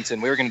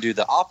Washington, we were going to do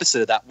the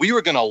opposite of that. We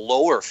were going to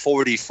lower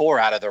 44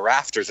 out of the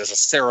rafters as a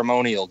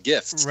ceremonial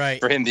gift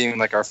for him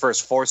being our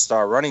first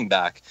 4-star running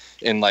back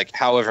in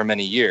however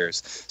many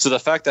years. So the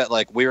fact that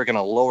we were going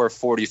to lower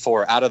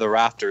 44 out of the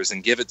rafters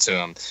and give it to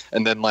him,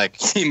 and then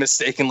he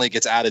mistakenly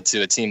gets added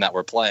to a team that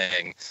we're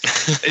playing,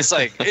 it's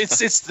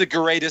it's the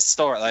greatest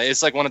story.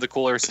 It's one of the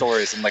cooler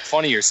stories and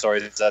funnier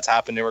stories that's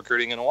happened in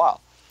recruiting in a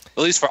while.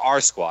 At least for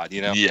our squad,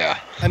 Yeah.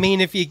 I mean,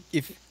 if you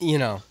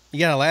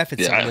gotta laugh at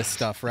some of this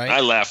stuff, right?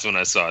 I laughed when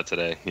I saw it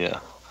today. Yeah.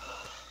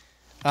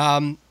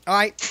 All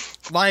right,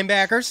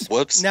 linebackers.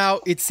 Whoops. Now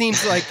it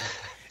seems like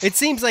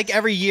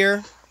every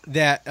year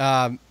that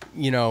at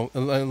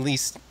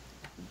least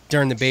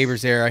during the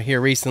Babers era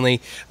here recently,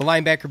 the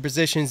linebacker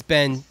position's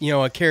been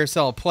a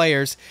carousel of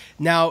players.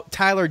 Now,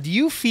 Tyler, do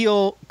you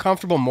feel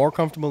more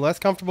comfortable, less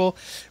comfortable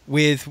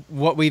with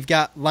what we've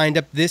got lined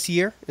up this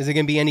year? Is it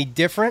going to be any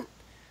different?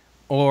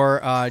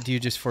 Or do you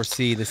just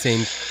foresee the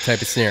same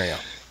type of scenario?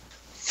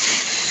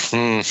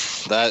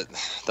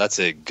 That's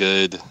a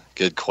good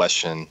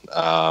question.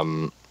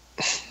 I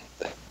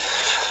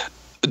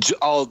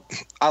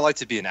like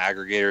to be an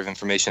aggregator of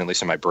information, at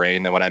least in my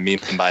brain. And what I mean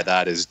by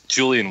that is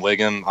Julian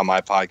Wiggum on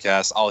my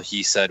podcast, all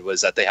he said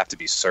was that they have to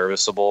be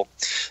serviceable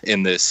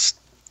in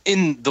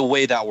the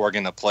way that we're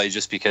going to play,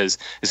 just because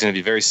it's going to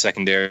be very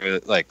secondary.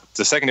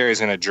 The secondary is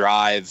going to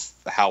drive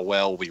how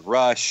well we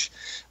rush.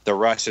 The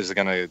rush is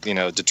going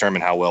to,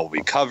 determine how well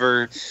we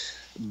cover.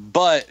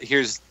 But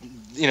here's,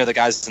 the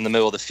guys in the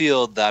middle of the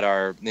field that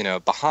are,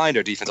 behind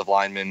our defensive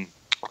linemen,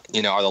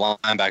 are the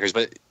linebackers.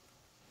 But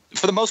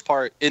for the most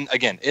part, in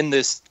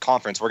this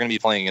conference, we're going to be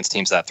playing against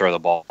teams that throw the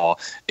ball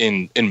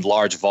in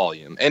large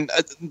volume. And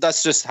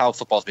that's just how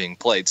football is being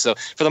played. So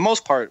for the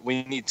most part,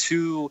 we need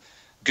 2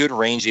 good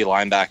rangy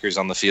linebackers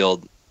on the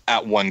field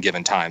at one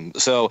given time.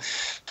 So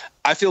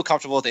I feel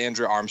comfortable with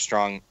Andrew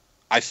Armstrong.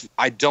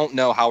 I don't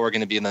know how we're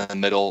going to be in the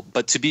middle,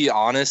 but to be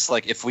honest,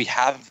 if we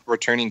have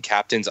returning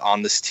captains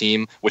on this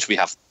team, which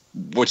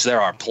there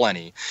are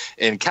plenty,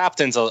 and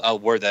captain's a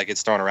word that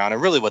gets thrown around,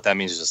 and really what that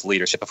means is just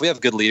leadership. If we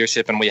have good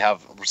leadership and we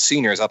have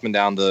seniors up and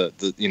down the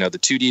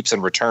 2 deeps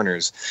and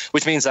returners,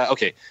 which means that,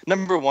 okay,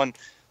 number one,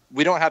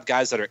 we don't have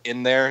guys that are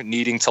in there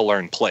needing to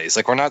learn plays.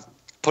 We're not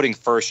putting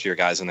first-year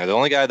guys in there. The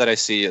only guy that I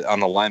see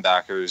on the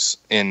linebackers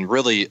and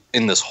really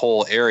in this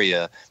whole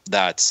area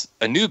that's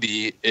a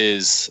newbie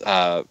is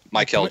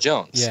Michael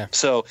Jones. Yeah.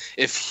 So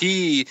if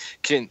he's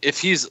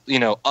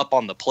up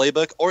on the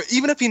playbook, or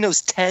even if he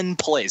knows 10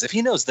 plays, if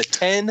he knows the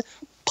 10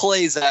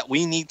 plays that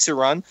we need to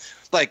run,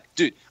 like,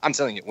 dude, I'm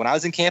telling you, when I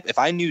was in camp, if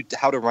I knew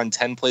how to run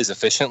 10 plays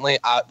efficiently,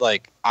 I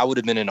would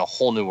have been in a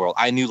whole new world.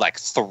 I knew like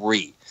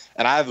 3,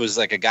 and I was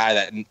like a guy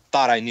that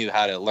thought I knew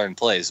how to learn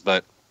plays,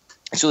 but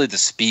it's really the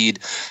speed,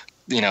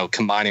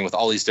 combining with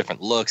all these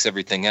different looks,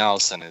 everything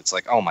else. And it's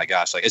like, oh my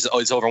gosh, like it's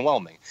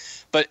overwhelming.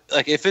 But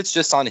like, if it's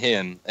just on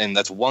him and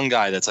that's one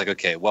guy that's like,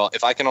 okay, well,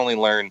 if I can only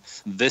learn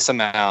this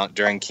amount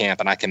during camp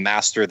and I can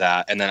master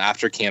that, and then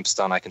after camp's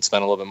done, I can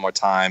spend a little bit more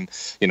time,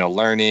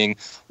 learning,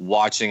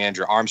 watching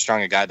Andrew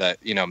Armstrong, a guy that,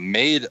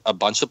 made a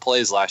bunch of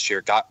plays last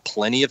year, got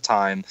plenty of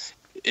time,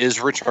 is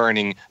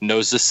returning,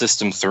 knows the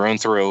system through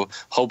and through,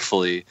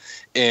 hopefully.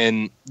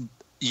 And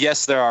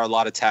yes, there are a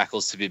lot of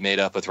tackles to be made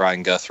up with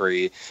Ryan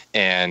Guthrie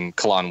and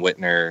Kalon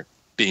Whitner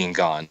being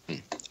gone.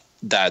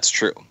 That's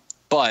true.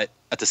 But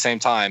at the same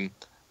time,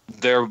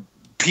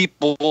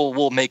 people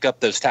will make up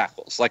those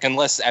tackles. Like,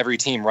 unless every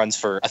team runs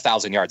for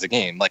 1,000 yards a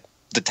game, like,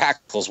 the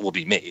tackles will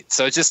be made.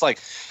 So it's just like,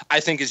 I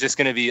think it's just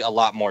going to be a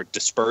lot more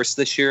dispersed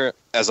this year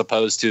as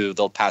opposed to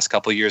the past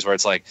couple of years where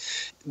it's like,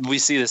 we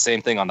see the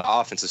same thing on the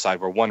offensive side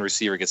where one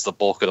receiver gets the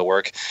bulk of the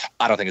work.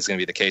 I don't think it's going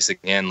to be the case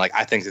again. Like,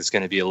 I think it's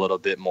going to be a little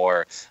bit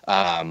more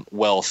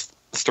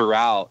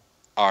throughout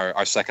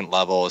our second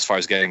level as far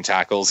as getting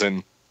tackles.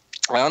 And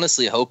I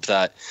honestly hope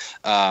that,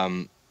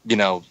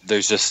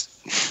 there's just,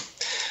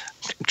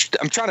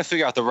 I'm trying to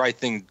figure out the right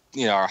thing,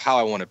 or how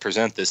I want to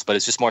present this, but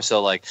it's just more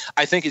so like,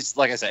 I think it's,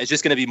 like I said, it's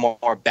just going to be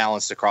more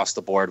balanced across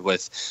the board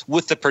with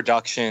the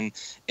production.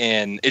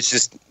 And it's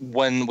just,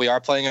 when we are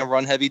playing a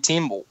run heavy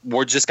team,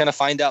 we're just going to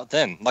find out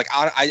then. Like,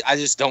 I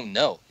just don't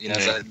know,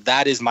 so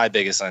that is my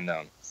biggest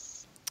unknown.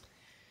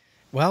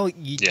 Well,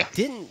 you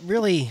didn't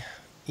really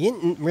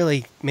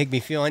make me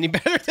feel any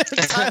better that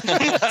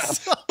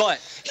time. But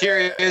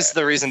here is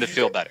the reason to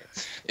feel better,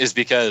 is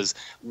because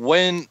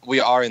when we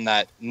are in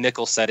that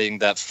nickel setting,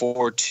 that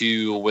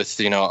 4-2 with,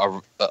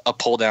 a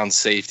pull down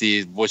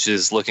safety, which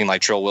is looking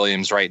like Trill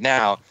Williams right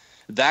now,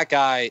 that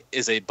guy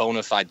is a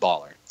bona fide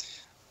baller.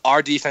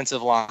 Our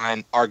defensive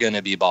line are going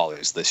to be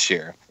ballers this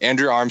year.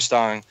 Andrew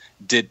Armstrong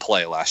did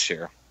play last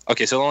year.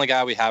 Okay, so the only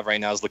guy we have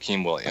right now is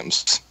Lakeem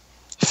Williams.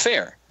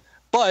 Fair.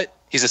 But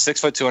he's a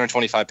 6',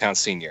 225-pound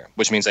senior,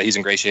 which means that he's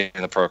ingratiated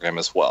in the program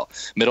as well.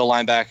 Middle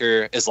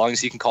linebacker, as long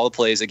as he can call the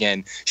plays,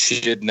 again,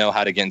 should know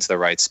how to get into the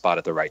right spot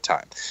at the right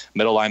time.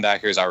 Middle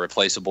linebackers are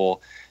replaceable.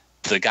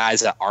 The guys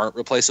that aren't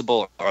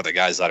replaceable are the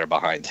guys that are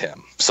behind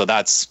him. So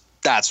that's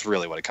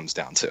really what it comes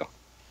down to. All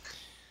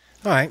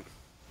right.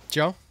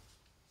 Joe?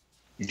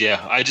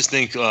 Yeah, I just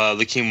think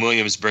Lakeem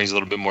Williams brings a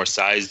little bit more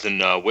size than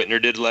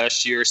Whitner did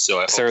last year. So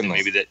I hope that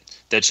maybe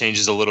that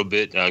changes a little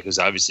bit, because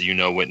obviously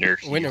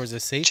Whitner was a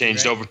safety.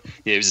 Changed over.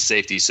 Yeah, he was a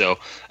safety. So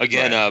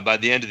again, by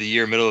the end of the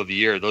year, middle of the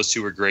year, those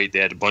two were great. They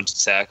had a bunch of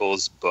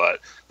tackles, but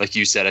like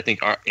you said, I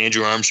think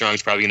Andrew Armstrong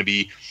is probably going to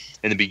be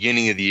in the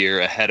beginning of the year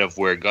ahead of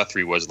where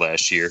Guthrie was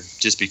last year,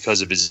 just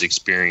because of his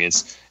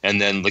experience. And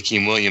then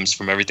Lakeem Williams,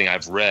 from everything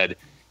I've read,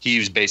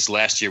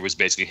 last year was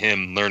basically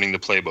him learning the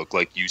playbook,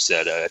 like you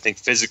said. I think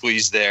physically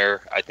he's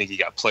there. I think he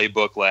got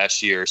playbook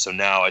last year, so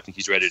now I think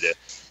he's ready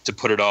to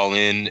put it all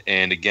in.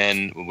 And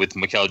again, with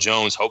Mikel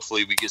Jones,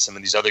 hopefully we get some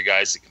of these other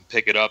guys that can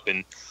pick it up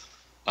and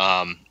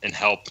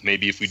help.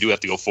 Maybe if we do have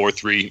to go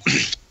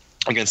 4-3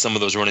 against some of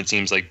those running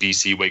teams like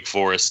BC, Wake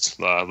Forest,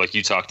 like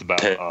you talked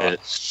about.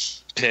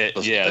 Pitt,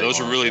 those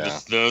are really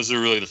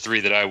the three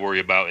that I worry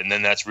about, and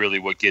then that's really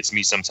what gets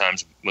me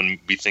sometimes when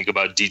we think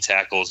about D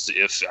tackles.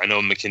 If I know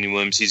McKinney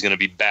Williams, he's going to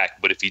be back,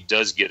 but if he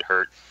does get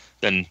hurt,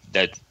 then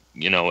that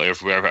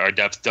if our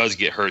depth does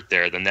get hurt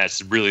there, then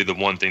that's really the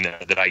one thing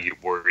that I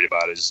get worried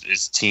about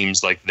is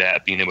teams like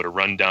that being able to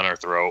run down our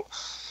throat,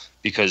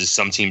 because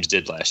some teams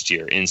did last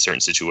year in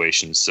certain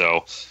situations.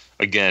 So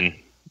again,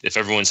 if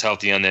everyone's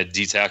healthy on that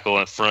D tackle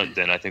up front,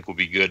 then I think we'll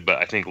be good. But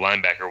I think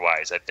linebacker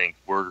wise, I think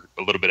we're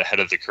a little bit ahead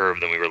of the curve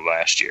than we were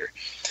last year.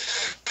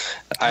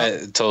 I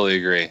totally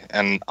agree.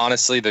 And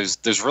honestly,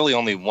 there's really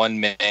only one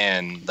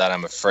man that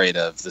I'm afraid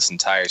of this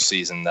entire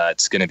season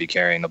that's going to be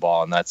carrying the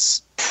ball, and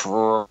that's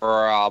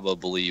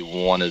probably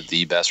one of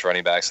the best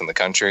running backs in the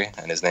country,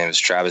 and his name is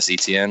Travis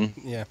Etienne.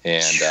 Yeah.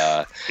 And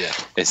I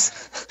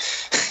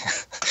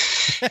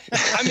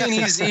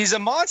mean, he's a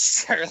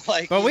monster.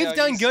 Like, but we've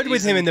done good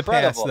with him incredible. In the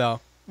past, though.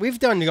 We've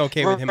done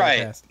okay with him in the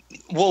past.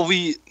 Well,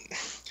 we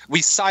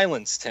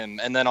silenced him,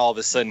 and then all of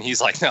a sudden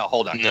he's like, "No,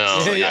 hold on,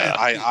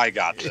 I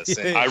got this."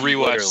 And I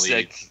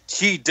rewatched.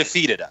 He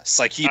defeated us,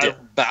 like he did.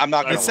 But I'm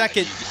not going to. The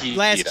second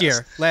last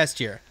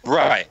year.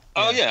 Right.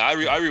 Oh yeah, I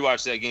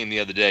rewatched that game the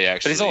other day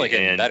actually. But he's only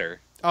getting better.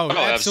 Oh,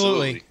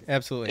 absolutely.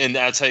 And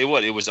I'll tell you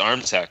what, it was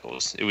arm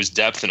tackles. It was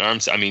depth and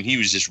arms. I mean, he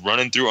was just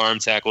running through arm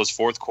tackles.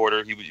 Fourth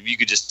quarter, you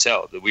could just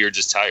tell that we were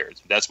just tired.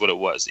 That's what it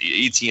was.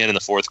 ETN in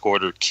the fourth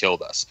quarter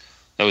killed us.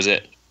 That was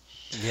it.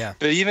 Yeah.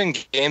 But even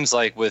games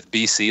like with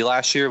BC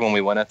last year when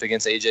we went up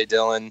against AJ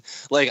Dillon,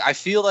 like I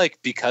feel like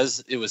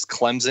because it was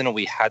Clemson and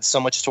we had so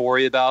much to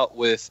worry about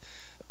with,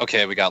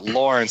 okay, we got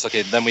Lawrence.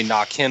 Okay, then we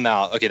knock him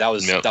out. Okay, that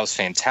was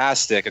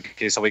fantastic.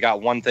 Okay, so we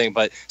got one thing,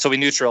 but so we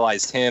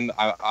neutralized him.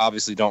 I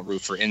obviously don't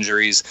root for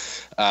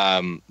injuries,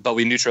 but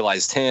we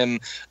neutralized him.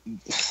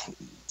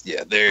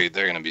 Yeah, they're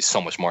going to be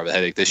so much more of a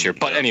headache this year.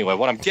 But anyway,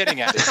 what I'm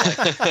getting at is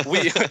like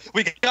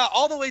we got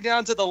all the way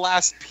down to the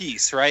last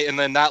piece, right? And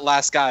then that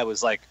last guy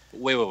was like,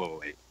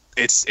 wait.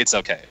 It's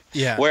okay.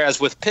 Yeah. Whereas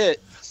with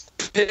Pitt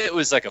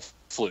was like a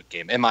fluke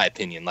game, in my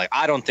opinion. Like,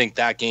 I don't think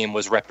that game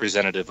was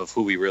representative of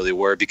who we really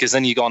were, because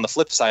then you go on the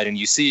flip side and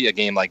you see a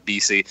game like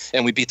BC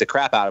and we beat the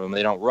crap out of them.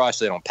 They don't rush,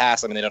 they don't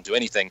pass, they don't do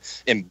anything.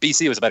 And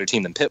BC was a better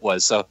team than Pitt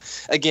was. So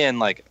again,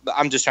 like,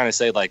 I'm just trying to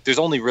say, like, there's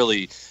only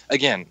really,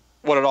 again,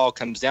 what it all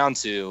comes down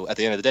to at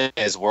the end of the day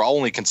is we're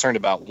only concerned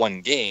about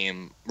one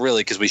game, really,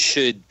 because we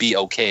should be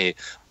okay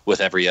with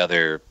every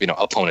other,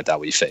 opponent that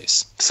we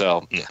face.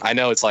 So I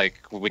know it's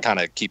like we kind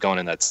of keep going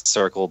in that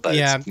circle, but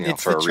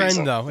it's for the a trend,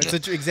 reason. though.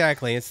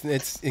 Exactly. It's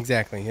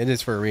exactly. It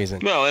is for a reason.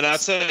 Well, and I'll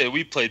tell you,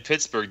 we played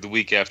Pittsburgh the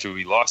week after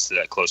we lost to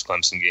that close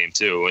Clemson game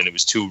too, and it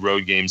was 2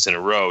 road games in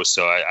a row.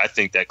 So I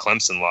think that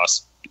Clemson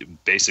loss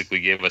basically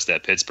gave us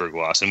that Pittsburgh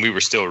loss, and we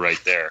were still right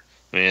there.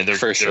 I mean,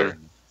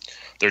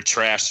 their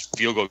trash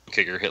field goal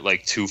kicker hit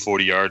like 2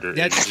 40-yarder.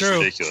 That's It's just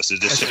ridiculous.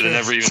 It just should have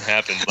never even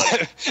happened.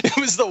 Like, it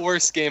was the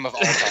worst game of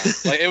all time.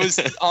 Like, it was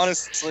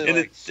honestly.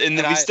 And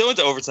we still went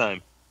to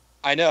overtime.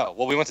 I know.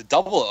 Well, we went to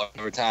double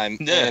overtime,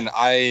 and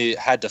I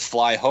had to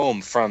fly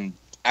home from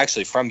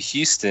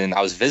Houston.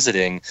 I was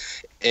visiting,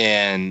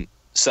 and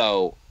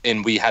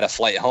we had a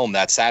flight home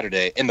that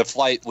Saturday, and the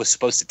flight was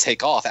supposed to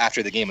take off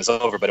after the game was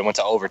over, but it went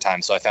to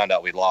overtime, so I found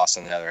out we lost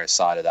on the other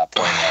side of that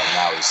point,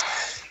 and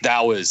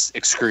that was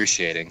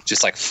excruciating.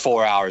 Just like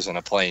 4 hours on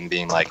a plane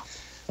being like,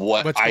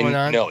 what's going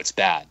on? know it's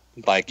bad.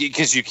 Like,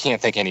 because you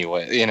can't think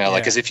anyway,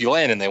 like, because if you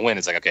land and they win,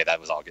 it's like, okay, that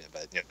was all good.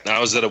 But I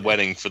was at a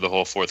wedding for the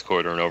whole fourth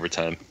quarter in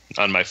overtime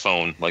on my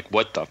phone. Like,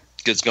 what the f***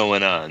 is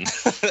going on?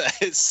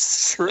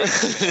 It's true.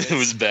 It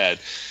was bad.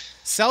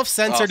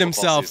 Self-censored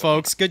himself, season.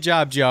 Folks. Good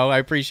job, Joe. I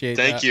appreciate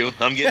that. Thank you.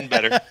 I'm getting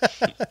better.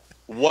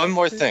 One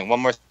more thing,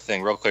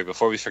 real quick,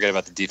 before we forget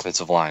about the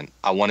defensive line.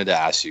 I wanted to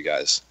ask you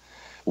guys,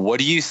 what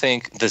do you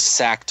think the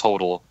sack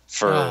total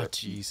for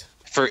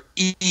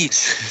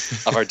each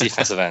of our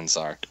defensive ends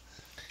are?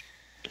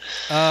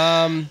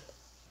 Well,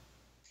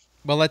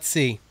 let's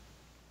see.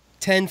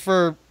 10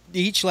 for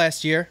each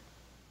last year.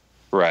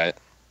 Right.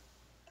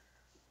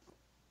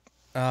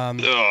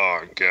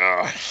 Oh,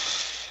 God.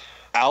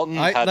 Alton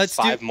had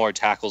 5 more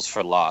tackles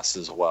for loss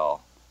as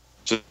well,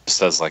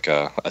 just as like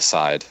a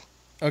aside.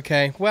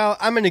 Okay, well,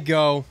 I'm going to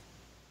go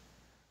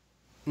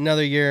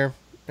another year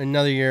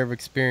of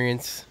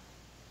experience.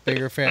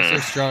 Bigger,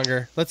 faster,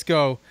 stronger. Let's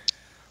go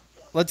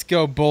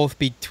both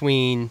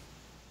between...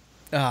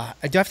 do I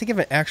have to give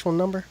an actual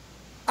number?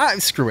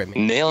 Screw it,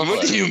 man. Nail it.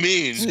 What do you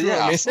mean?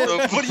 Yeah.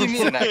 What do you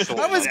mean an actual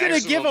number? I was going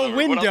to give a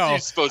window. What else are you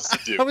supposed to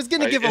do? I was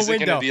going to give a window.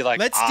 Is it going to be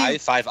like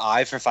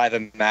 5I for 5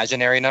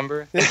 imaginary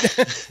number?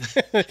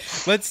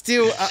 Let's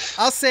do...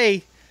 I'll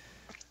say...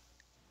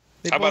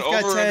 How about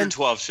over or under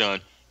 12, Sean?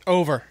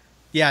 Over.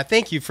 Yeah,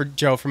 thank you,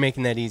 Joe, for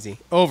making that easy.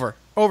 Over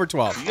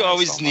 12. You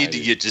always need to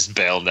get just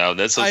bailed out.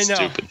 That's so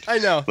stupid. I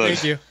know. Look,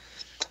 thank you.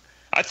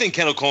 I think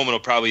Kendall Coleman will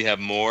probably have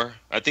more.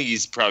 I think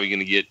he's probably going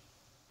to get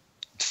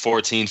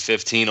 14,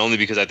 15, only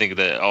because I think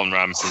that Alton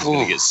Robinson's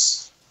going to get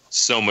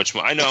so much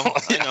more. I know.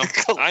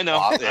 I know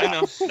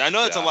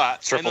it's a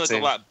lot. Triple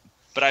team.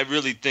 But I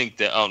really think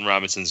that Alton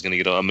Robinson's going to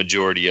get a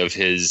majority of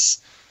his,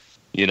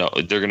 they're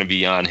going to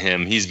be on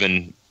him. He's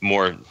been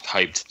more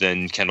hyped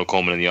than Kendall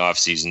Coleman in the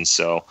offseason.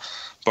 So,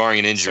 barring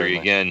an injury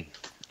again,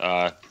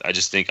 I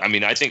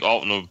think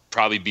Alton will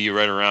probably be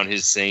right around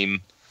his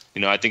same.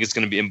 I think it's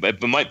going to be,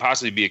 it might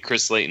possibly be a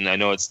Chris Slayton. I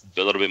know it's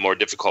a little bit more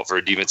difficult for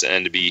a defensive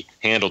end to be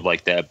handled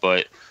like that,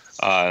 but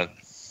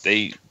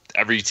every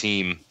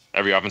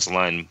offensive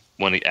line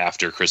went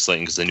after Chris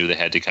Slayton because they knew they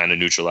had to kind of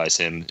neutralize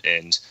him.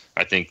 And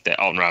I think that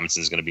Alton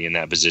Robinson is going to be in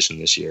that position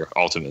this year,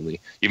 ultimately,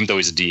 even though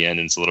he's a DN and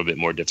it's a little bit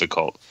more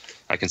difficult.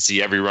 I can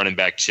see every running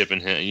back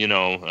chipping him,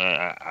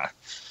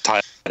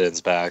 tight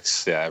ends,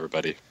 backs,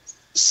 everybody.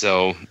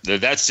 So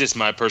that's just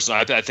my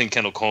personal. I think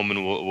Kendall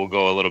Coleman will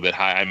go a little bit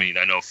high. I mean,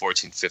 I know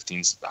 14,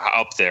 15's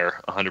up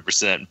there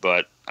 100%,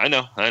 but I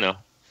know.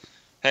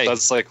 Hey,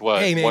 that's like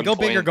what? Hey, man, go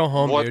big or go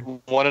home, dude.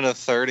 1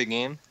 1/3 a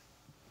game.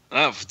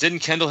 Didn't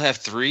Kendall have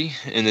 3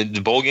 in the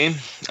bowl game?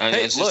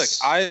 I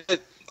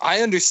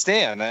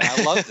understand.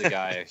 I love the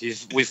guy.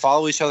 We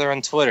follow each other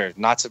on Twitter,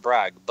 not to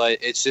brag, but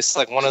it's just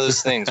like one of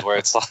those things where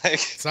it's like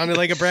sounded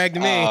like a brag to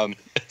me.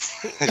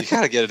 You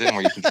gotta get it in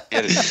where you can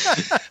get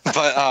it.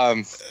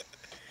 But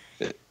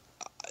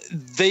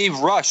they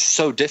rush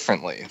so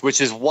differently, which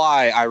is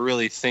why I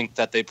really think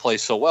that they play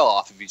so well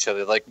off of each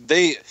other. Like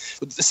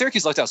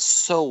Syracuse lucked out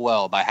so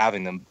well by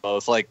having them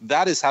both. Like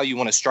that is how you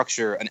want to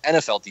structure an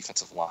NFL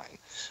defensive line.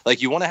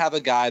 Like you want to have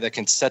a guy that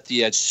can set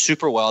the edge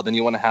super well. Then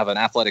you want to have an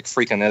athletic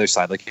freak on the other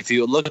side. Like if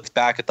you look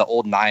back at the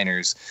old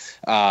Niners,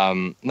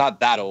 not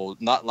that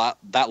old, not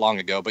that long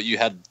ago, but you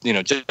had,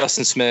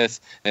 Justin Smith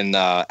and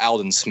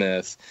Aldon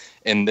Smith.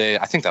 And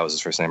I think that was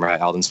his first name,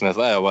 right? Aldon Smith,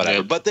 whatever.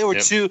 Yep. But they were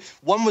two.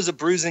 One was a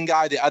bruising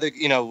guy. The other,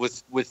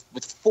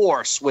 with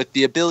force, with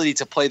the ability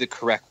to play the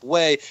correct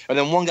way. And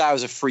then one guy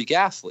was a freak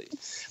athlete.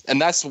 And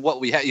that's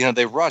what we had.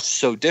 They rush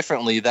so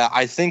differently that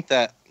I think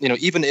that,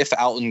 even if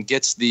Alton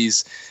gets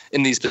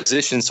in these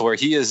positions where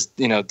he is,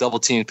 double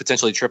teamed,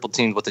 potentially triple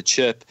teamed with a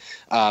chip,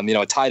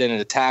 a tight end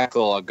and a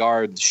tackle, a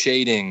guard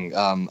shading,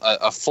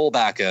 a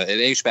fullback, an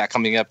H-back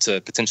coming up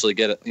to potentially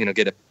get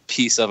a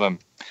piece of him.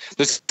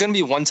 There's going to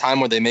be one time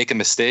where they make a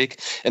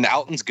mistake, and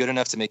Alton's good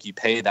enough to make you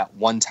pay that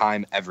one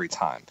time every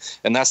time.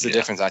 And that's the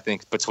difference, I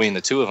think, between the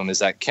two of them, is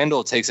that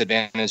Kendall takes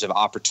advantage of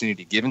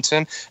opportunity given to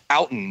him.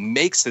 Alton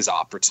makes his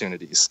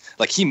opportunities.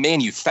 Like, he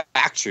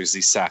manufactures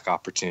these sack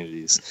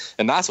opportunities.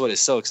 And that's what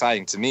is so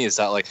exciting to me, is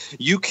that, like,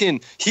 he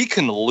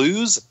can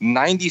lose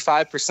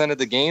 95% of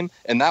the game,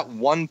 and that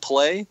one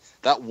play,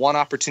 that one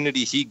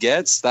opportunity he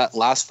gets, that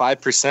last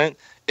 5%,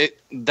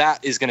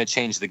 that is going to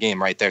change the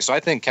game right there. So I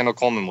think Kendall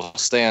Coleman will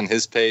stay on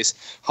his pace,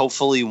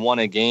 hopefully 1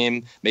 a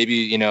game,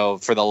 maybe,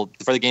 for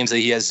the games that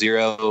he has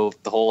 0,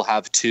 the whole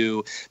have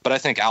 2. But I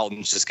think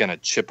Alton's just going to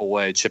chip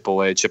away.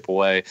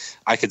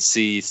 I could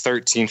see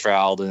 13 for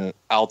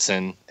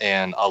Alton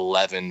and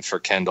 11 for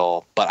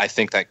Kendall. But I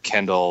think that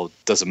Kendall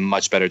does a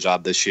much better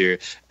job this year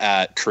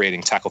at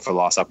creating tackle for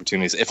loss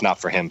opportunities, if not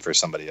for him, for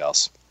somebody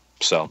else.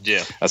 So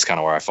yeah, that's kind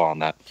of where I fall on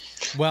that.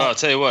 Well, I'll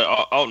tell you what,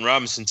 Alton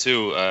Robinson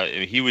too.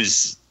 I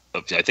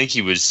think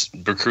he was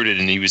recruited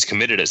and he was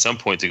committed at some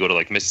point to go to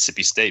like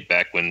Mississippi State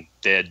back when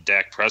they had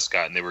Dak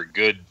Prescott, and they were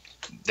good.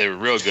 They were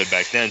real good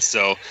back then.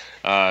 So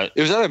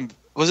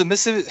was it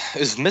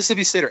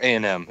Mississippi State or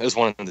A&M? It was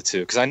one of the two,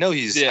 because I know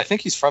I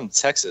think he's from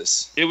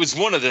Texas. It was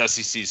one of the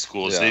SEC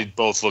schools. Yeah. They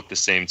both look the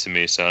same to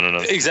me, so I don't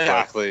know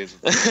exactly.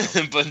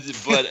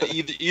 But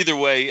either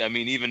way, I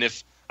mean, even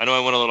if I know I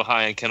went a little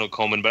high on Kendall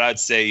Coleman, but I'd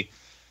say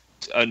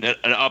an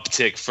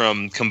uptick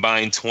from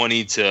combined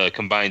 20 to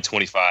combined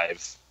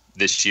 25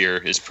 this year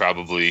is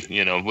probably,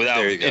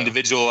 without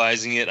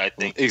individualizing it, I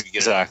think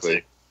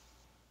exactly.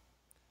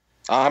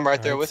 I'm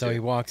right there with you. So he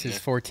walks his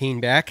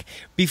 14 back.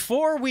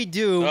 Before we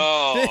do...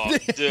 Oh,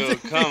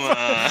 dude, come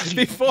on.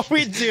 Before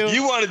we do...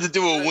 You wanted to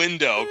do a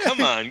window.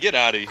 Come on, get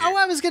out of here. Oh,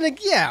 I was going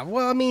to... Yeah,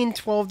 well, I mean,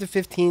 12 to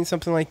 15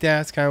 something like that.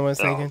 That's kind of what I was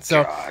thinking.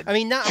 So, God. I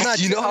mean, I'm not...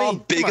 Do you know how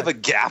big of a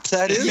gap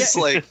that is?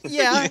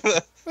 Yeah,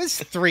 it was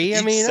 3.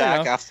 I mean,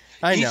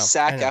 I know.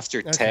 Sack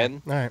after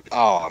 10. All right.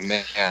 Oh,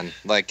 man.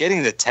 Like,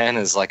 getting to 10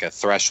 is like a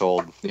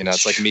threshold.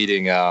 It's like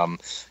meeting,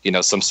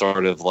 some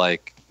sort of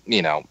like,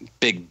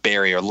 big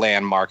barrier,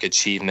 landmark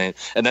achievement.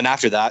 And then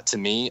after that, to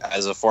me,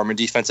 as a former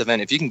defensive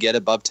end, if you can get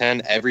above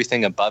 10,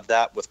 everything above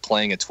that with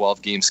playing a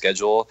 12-game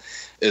schedule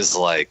is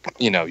like,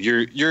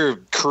 you're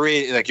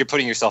creating, like, you're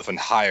putting yourself in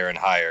higher and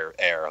higher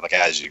air, like,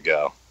 as you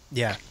go.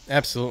 Yeah,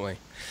 absolutely.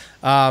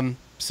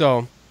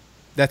 So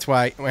that's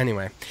why,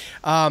 anyway,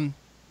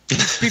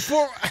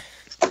 before...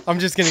 I'm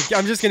just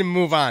gonna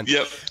move on.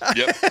 Yep.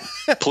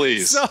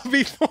 Please. So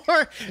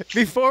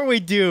before we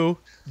do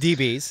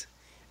DBs,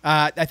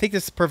 I think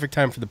this is the perfect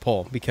time for the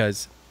poll,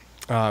 because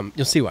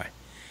you'll see why.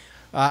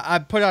 I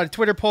put out a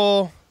Twitter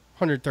poll,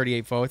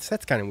 138 votes.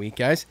 That's kind of weak,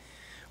 guys.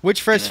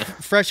 Which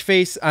fresh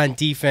face on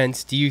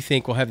defense do you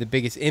think will have the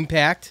biggest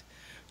impact?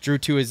 Drew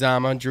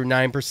Tuazama drew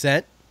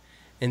 9%,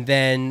 and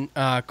then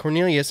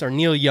Cornelius or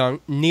Neil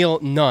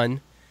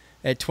Nunn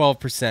at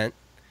 12%.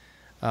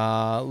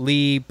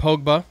 Lee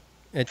Pogba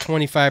at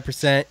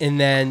 25%, and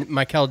then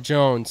Michael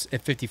Jones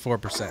at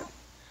 54%.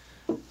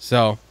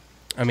 So,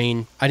 I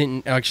mean, I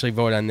didn't actually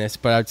vote on this,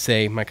 but I'd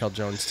say Michael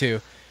Jones too.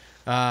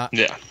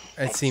 Yeah,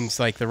 it seems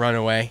like the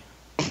runaway.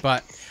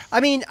 But I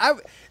mean,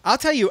 I'll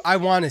tell you, I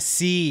want to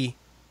see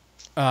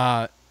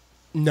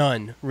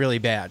Nunn really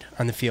bad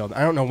on the field. I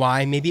don't know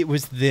why. Maybe it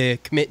was the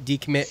commit,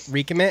 decommit,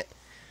 recommit.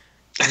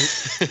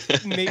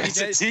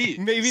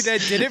 Maybe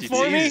that did it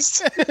for me.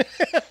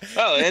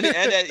 Oh,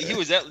 and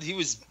he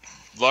was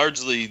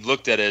largely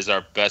looked at as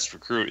our best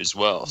recruit as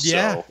well.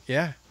 Yeah,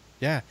 so.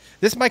 Yeah.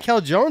 This Michael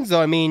Jones,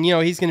 though, I mean,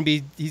 he's going to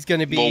be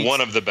well, one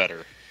of the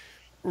better.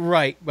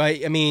 Right.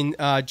 I mean,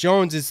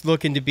 Jones is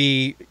looking to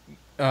be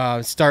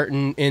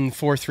starting in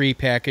 4-3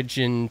 package,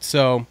 and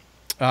so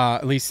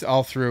at least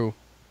all through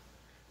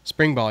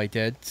spring ball he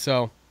did.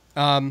 So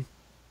I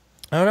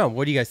don't know.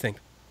 What do you guys think?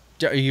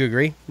 Do you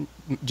agree,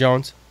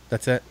 Jones?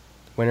 That's it.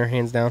 Winner,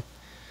 hands down.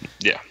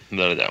 Yeah,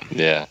 without a doubt.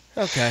 Yeah.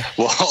 Okay.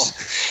 Well,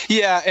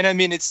 yeah, and I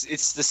mean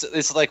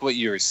it's like what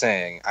you were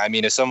saying. I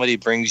mean, if somebody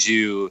brings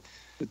you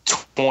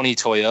 20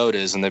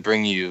 Toyotas and they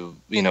bring you,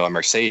 a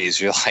Mercedes,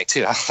 you're like,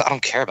 dude, I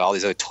don't care about all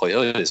these other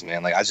Toyotas,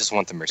 man. Like, I just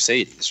want the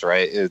Mercedes,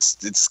 right? It's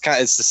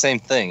the same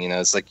thing,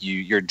 It's like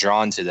you're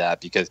drawn to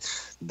that because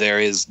there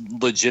is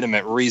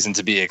legitimate reason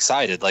to be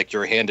excited. Like,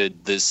 you're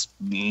handed this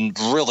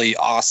really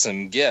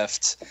awesome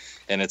gift,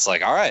 and it's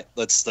like, all right,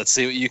 let's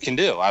see what you can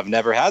do. I've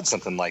never had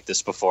something like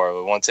this before.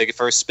 We want to take it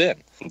for a spin.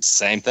 It's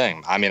the same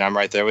thing. I mean, I'm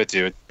right there with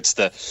you. It's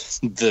the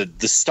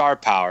star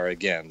power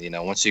again.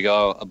 Once you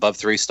go above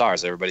 3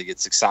 stars, everybody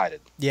gets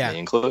excited. Yeah, me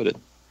included.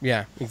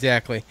 Yeah,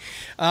 exactly.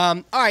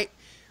 All right.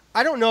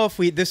 I don't know if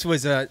this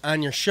was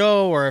on your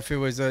show or if it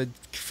was a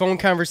phone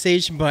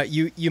conversation, but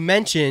you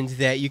mentioned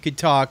that you could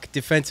talk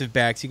defensive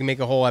backs. You can make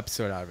a whole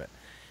episode out of it.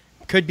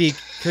 Could be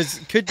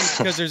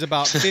because there's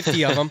about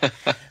 50 of them. But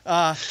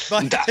that's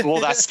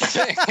the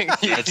thing.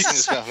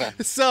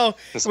 So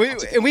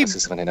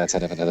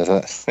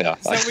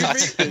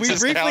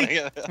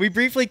we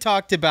briefly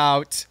talked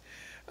about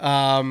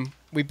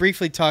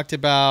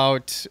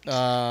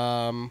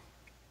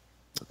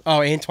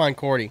Antoine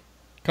Cordy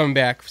coming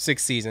back for 6th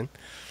season.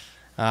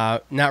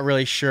 Not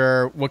really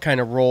sure what kind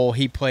of role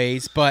he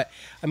plays, but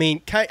I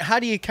mean, how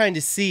do you kind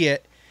of see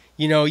it?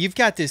 You've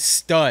got this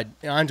stud,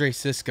 Andre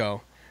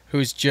Sisco,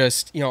 who's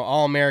just,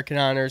 All-American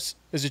honors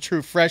as a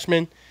true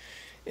freshman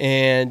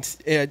and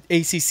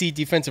ACC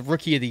Defensive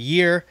Rookie of the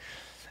Year.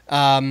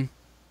 I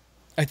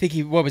think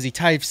he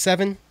tied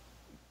 7,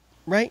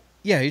 right?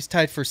 Yeah, he's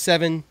tied for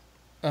 7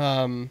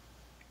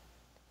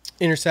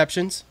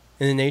 interceptions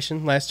in the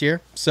nation last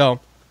year. So,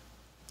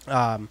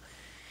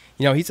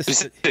 he's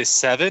Is it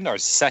 7 or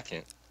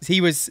 2nd? He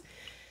was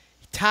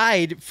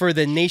tied for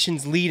the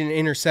nation's lead in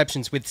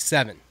interceptions with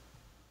 7.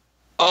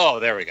 Oh,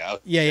 there we go.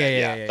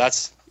 Yeah.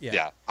 That's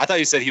I thought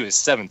you said he was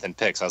 7th in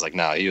picks. I was like,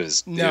 no, he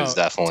was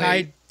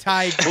definitely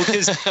tied.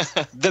 Because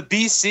the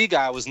BC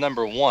guy was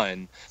number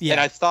 1, and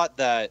I thought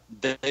that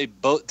they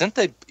both didn't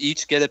they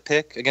each get a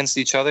pick against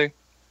each other,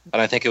 and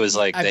I think it was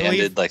like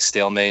ended like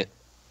stalemate.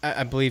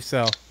 I believe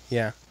so.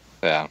 Yeah.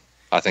 Yeah,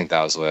 I think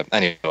that was what.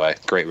 Anyway,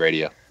 great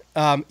radio.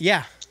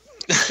 Yeah.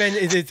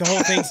 The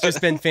whole thing's just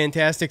been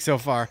fantastic so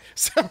far.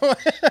 So,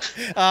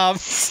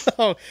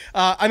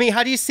 I mean,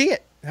 how do you see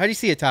it? How do you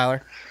see it,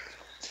 Tyler?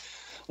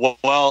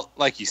 Well,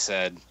 like you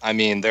said, I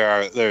mean,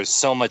 there's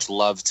so much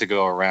love to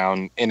go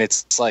around, and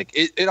it's like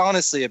it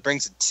honestly it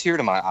brings a tear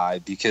to my eye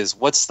because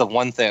what's the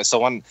one thing?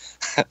 So in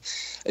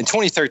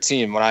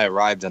 2013 when I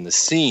arrived on the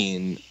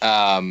scene,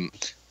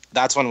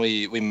 that's when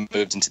we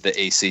moved into the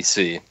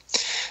ACC,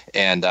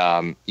 and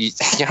you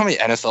know how many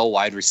NFL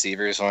wide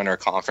receivers were in our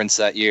conference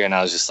that year, and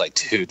I was just like,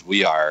 dude,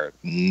 we are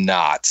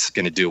not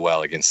going to do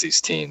well against these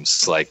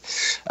teams. Like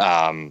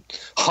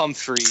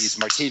Humphreys,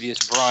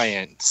 Martavius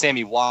Bryant,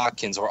 Sammy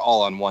Watkins were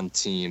all on one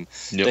team.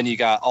 Yep. Then you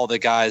got all the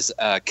guys,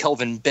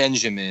 Kelvin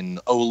Benjamin,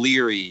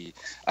 O'Leary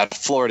at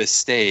Florida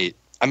State.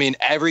 I mean,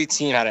 every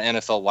team had an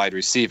NFL wide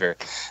receiver.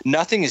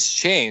 Nothing has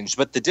changed,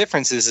 but the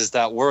difference is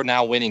that we're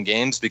now winning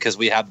games because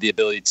we have the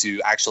ability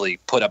to actually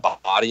put a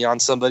body on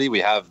somebody. We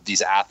have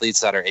these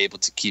athletes that are able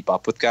to keep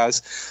up with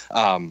guys,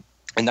 and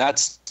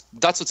that's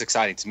what's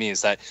exciting to me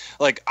is that,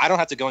 like, I don't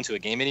have to go into a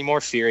game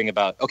anymore fearing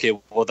about, okay,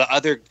 well, the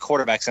other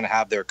quarterback's going to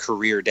have their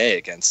career day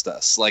against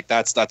us. Like,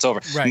 that's over.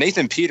 Right.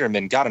 Nathan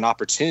Peterman got an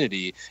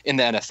opportunity in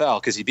the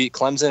NFL because he beat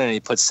Clemson and he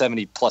put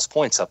 70-plus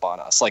points up on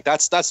us. Like,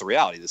 that's the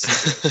reality of this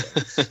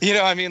season. You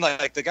know what I mean?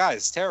 Like, the guy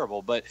is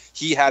terrible, but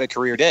he had a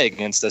career day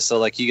against us, so,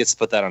 like, he gets to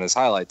put that on his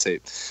highlight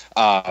tape.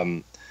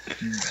 The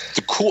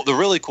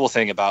really cool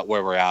thing about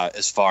where we're at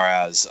as far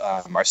as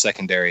our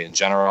secondary in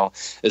general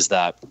is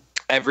that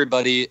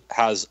everybody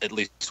has at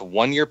least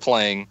 1 year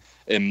playing,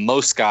 and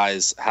most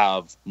guys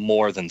have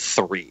more than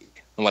 3.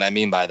 And what I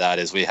mean by that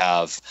is we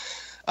have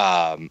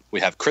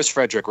Chris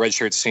Frederick,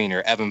 redshirt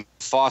senior, Evan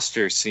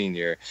Foster,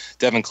 senior,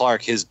 Devin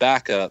Clark, his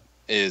backup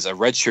is a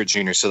redshirt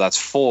junior, so that's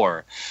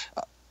 4.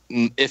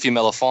 Ife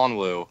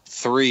Melifonwu,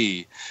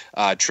 3.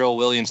 Trill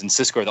Williams and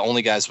Cisco are the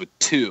only guys with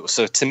 2.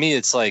 So to me,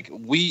 it's like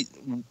we're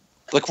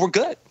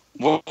good.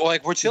 We're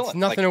chilling. It's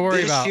nothing to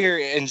worry about this year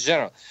in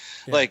general.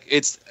 Yeah. Like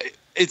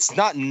it's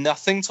not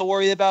nothing to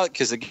worry about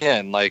because,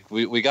 again, like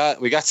we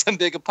got some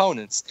big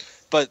opponents.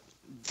 But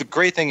the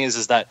great thing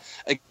is that,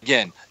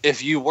 again,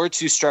 if you were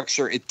to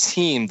structure a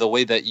team the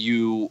way that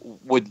you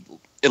would,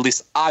 at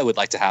least I would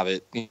like to have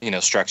it,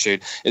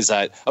 structured, is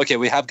that, okay,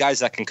 we have guys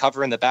that can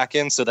cover in the back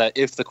end so that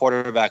if the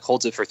quarterback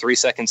holds it for 3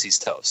 seconds, he's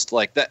toast.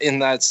 Like that,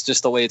 and that's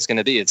just the way it's going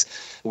to be.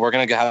 We're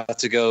going to have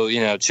to go,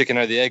 chicken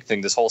or the egg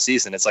thing this whole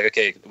season. It's like,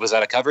 okay, was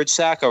that a coverage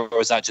sack or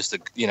was that just a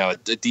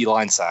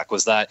D-line sack?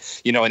 Was that,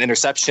 an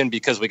interception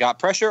because we got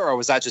pressure or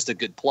was that just a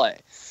good play?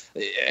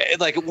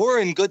 Like, we're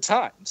in good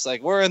times.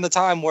 Like, we're in the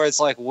time where it's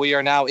like we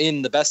are now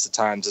in the best of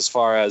times as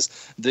far as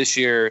this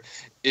year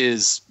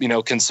is,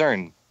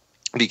 concerned.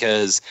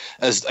 Because,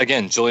 as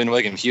again, Julian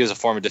Wiggum, he was a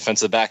former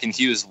defensive back, and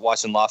he was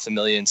watching La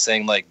Familia and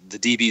saying, like, the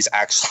DBs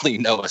actually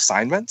know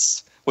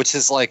assignments, which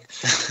is, like,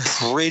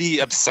 pretty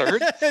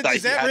absurd.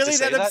 Is that really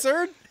that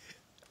absurd?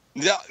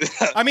 Yeah.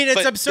 I mean,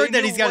 it's absurd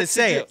that he's got to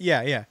say it.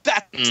 Yeah.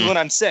 That's So what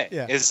I'm saying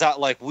is that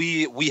like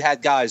we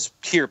had guys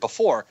here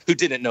before who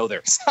didn't know their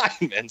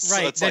assignments.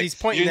 Right. So it's that like he's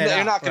pointing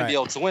you're not going to be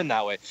able to win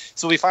that way.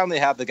 So we finally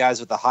have the guys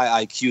with the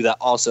high IQ that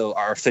also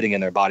are fitting in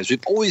their bodies.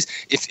 We've always,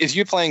 if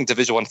you're playing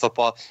Division I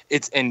football,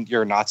 and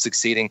you're not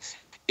succeeding,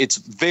 it's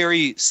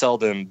very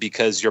seldom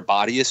because your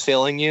body is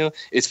failing you.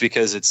 It's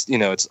because it's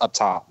up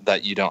top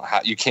that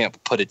you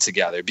can't put it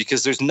together,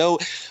 because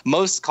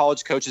most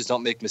college coaches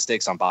don't make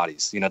mistakes on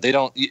bodies. They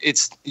don't.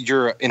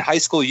 You're in high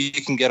school. You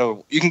can get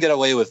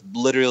away with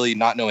literally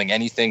not knowing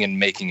anything and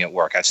making it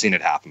work. I've seen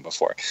it happen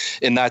before,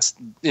 and that's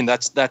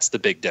the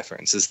big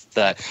difference, is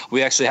that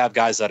we actually have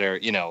guys that are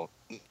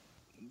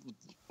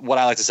what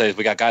I like to say is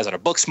we got guys that are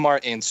book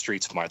smart and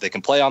street smart. They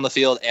can play on the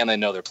field and they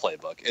know their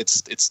playbook.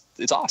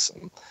 It's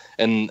awesome.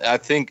 And I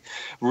think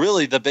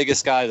really the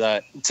biggest guy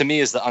that to me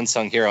is the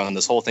unsung hero in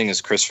this whole thing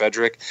is Chris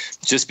Frederick,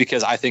 just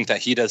because I think that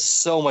he does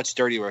so much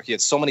dirty work. He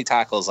had so many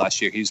tackles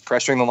last year. He was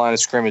pressuring the line of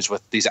scrimmage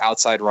with these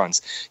outside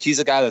runs. He's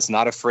a guy that's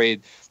not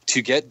afraid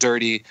to get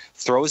dirty,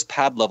 throw his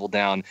pad level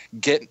down,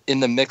 get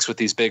in the mix with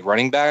these big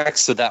running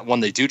backs, so that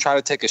when they do try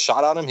to take a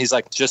shot on him, he's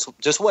like,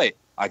 just wait.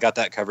 I got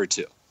that covered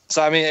too.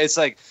 So, I mean, it's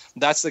like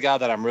that's the guy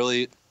that I'm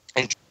really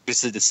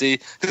interested to see,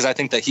 because I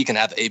think that he can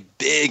have a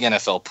big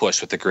NFL push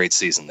with a great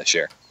season this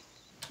year.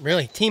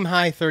 Really? Team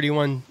high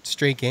 31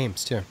 straight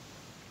games, too.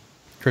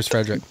 Chris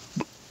Frederick.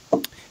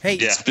 Hey,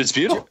 it's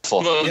beautiful.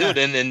 Well, dude,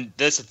 and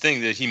that's the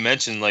thing that he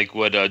mentioned, like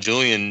what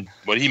Julian,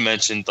 what he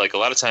mentioned, like a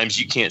lot of times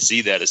you can't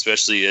see that,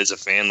 especially as a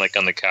fan, like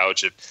on the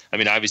couch.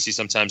 Obviously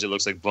sometimes it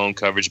looks like blown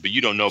coverage, but you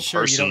don't know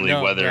personally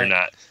whether or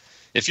not.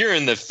 If you're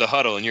in the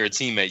huddle and you're a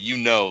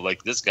teammate,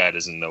 like this guy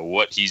doesn't know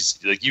what he's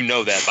like.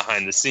 That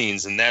behind the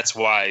scenes, and that's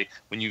why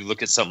when you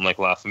look at something like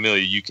La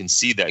Familia, you can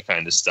see that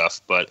kind of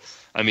stuff. But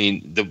I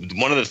mean,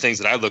 one of the things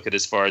that I look at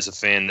as far as a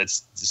fan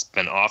that's just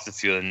been off the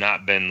field and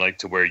not been like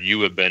to where you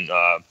have been,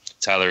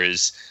 Tyler,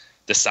 is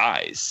the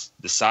size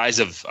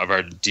of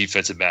our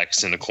defensive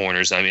backs in the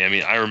corners. I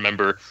mean, I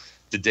remember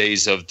the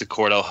days of the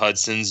Cordell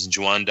Hudsons and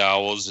Juwan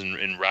Dowells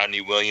and Rodney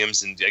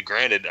Williams. And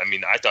granted, I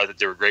mean, I thought that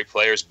they were great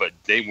players, but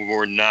they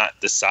were not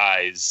the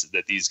size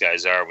that these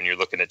guys are when you're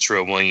looking at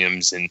Trill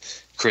Williams and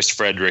Chris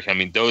Frederick. I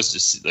mean, those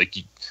just like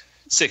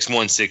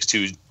 6'1",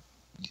 6'2"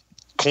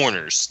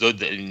 corners, the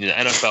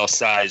NFL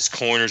size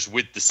corners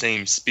with the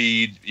same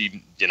speed,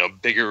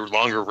 bigger,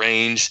 longer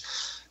range.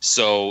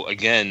 So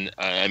again,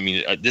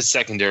 this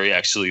secondary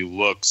actually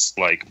looks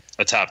like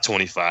a top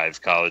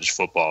 25 college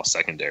football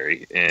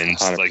secondary, and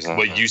 100%. Like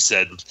what you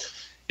said,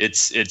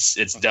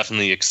 it's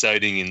definitely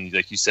exciting. And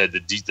like you said,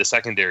 the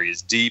secondary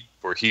is deep.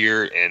 We're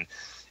here, and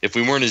if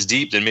we weren't as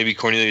deep, then maybe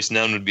Cornelius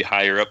Nunn would be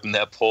higher up in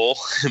that poll.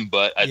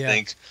 But I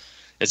think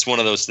it's one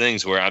of those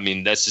things where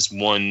that's just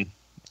one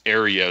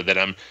area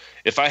that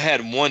if I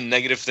had one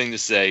negative thing to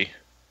say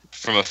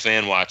from a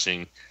fan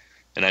watching.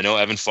 And I know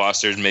Evan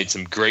Foster's made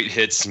some great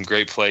hits, some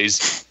great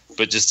plays,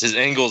 but just his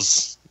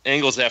angles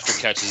after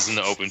catches in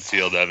the open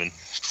field, Evan,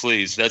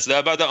 please. That's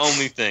about the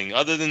only thing.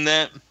 Other than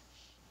that,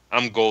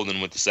 I'm golden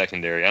with the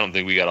secondary. I don't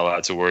think we got a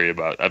lot to worry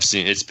about. I've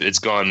seen it's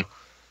gone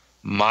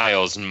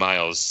miles and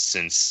miles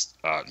since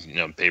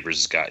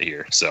Papers got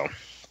here. So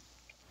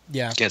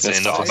can't say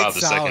enough about the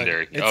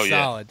secondary. It's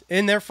solid,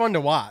 and they're fun to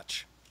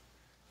watch.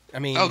 I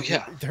mean,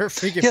 they're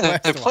freaking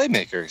they're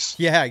playmakers.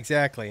 Yeah,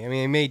 exactly. I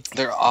mean,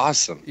 they're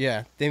awesome.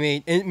 Yeah, they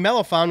made and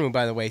Melifonwu,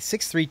 by the way,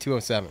 6'3",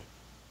 207.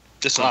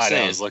 Just what I'm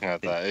saying. I was looking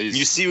at that.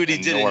 You see what he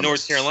did in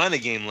North Carolina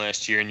game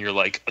last year, and you're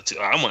like,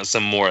 I want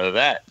some more of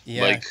that.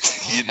 Yeah.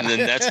 And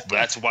then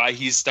that's why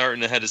he's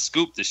starting to head a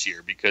scoop this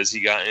year, because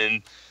he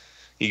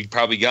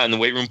probably got in the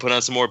weight room, put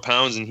on some more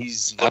pounds, and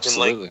he's looking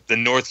like the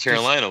North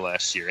Carolina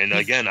last year. And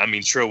again,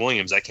 Trill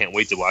Williams, I can't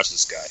wait to watch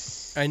this guy.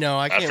 I know.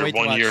 I can't wait to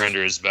watch. After 1 year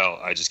under his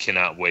belt, I just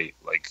cannot wait.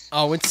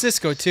 And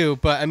Cisco too.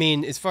 But I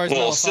mean, as far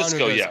as Cisco,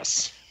 goes,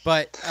 yes.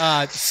 But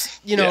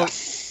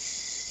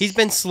he's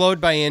been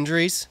slowed by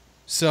injuries,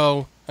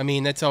 so I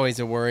mean that's always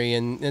a worry,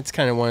 and it's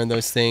kind of one of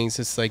those things.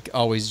 It's like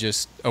always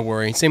just a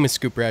worry. Same with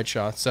Scoop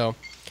Bradshaw. So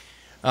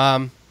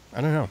I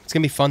don't know. It's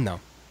gonna be fun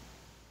though.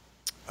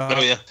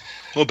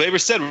 Well, Baber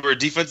said we're a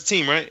defensive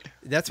team, right?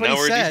 That's what he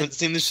said. Now we're a defensive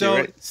team this year,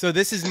 right? So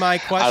this is my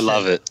question. I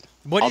love it.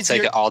 I'll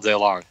take it all day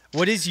long.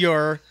 What is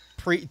your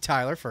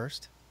Tyler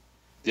first?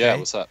 Yeah,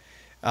 what's up?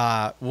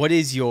 What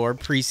is your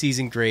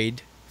preseason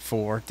grade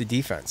for the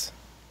defense?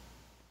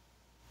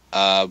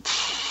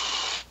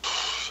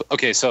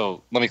 Okay,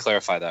 so let me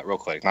clarify that real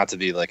quick. Not to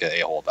be like an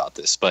a-hole about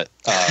this, but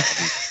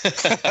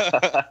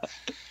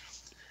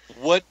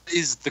what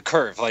is the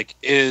curve? Like,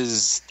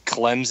 is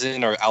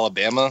Clemson or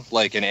Alabama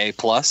like an A+?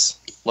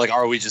 Like,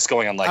 are we just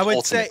going on like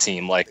ultimate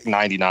team, like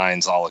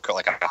 99s, all like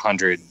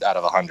 100 out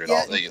of 100?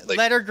 Yeah,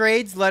 letter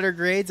grades.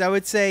 I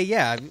would say,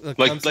 yeah.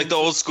 Like the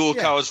old school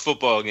college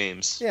football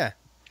games. Yeah.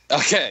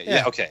 Okay.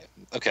 Yeah.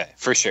 Okay.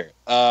 For sure.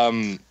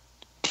 A-.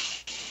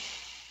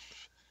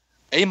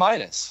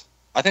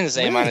 I think it's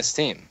an A-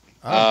 team.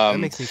 That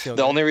makes me feel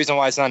the good. only reason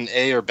why it's not an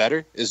A or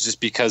better is just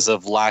because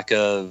of lack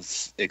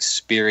of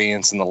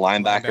experience in the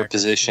linebacker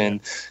position.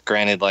 Yeah.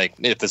 Granted, like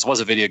if this was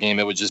a video game,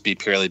 it would just be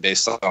purely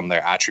based on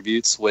their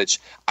attributes, which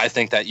I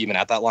think that even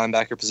at that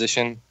linebacker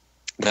position,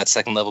 that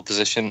second level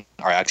position,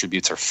 our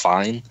attributes are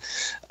fine.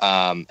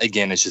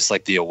 Again, it's just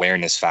like the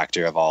awareness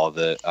factor of all of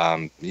it,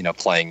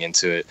 playing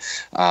into it.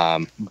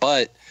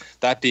 But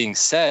that being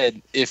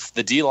said, if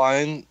the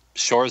D-line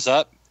shores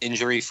up,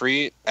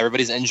 injury-free,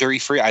 everybody's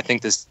injury-free, I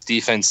think this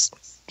defense,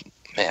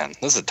 man,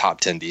 this is a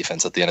top 10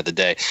 defense at the end of the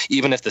day,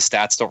 even if the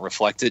stats don't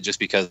reflect it, just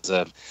because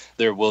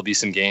there will be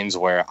some games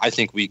where I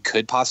think we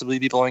could possibly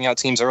be blowing out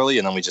teams early,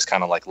 and then we just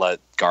kind of like let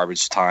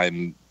garbage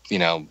time,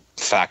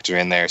 factor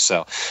in there.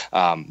 So,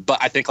 but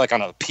I think like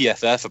on a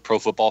PFF, a Pro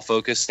Football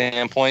Focus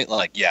standpoint,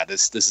 like, yeah,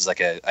 this is like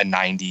a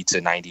 90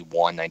 to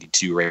 91,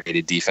 92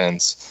 rated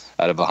defense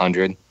out of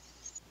 100.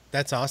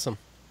 That's awesome.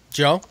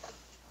 Joe?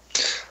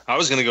 I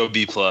was going to go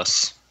B+.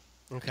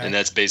 Okay. And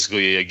that's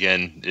basically,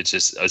 again, it's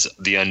just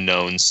the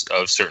unknowns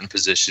of certain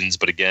positions.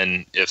 But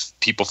again, if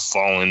people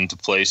fall into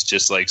place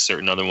just like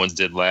certain other ones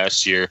did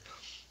last year,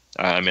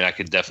 I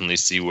could definitely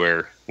see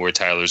where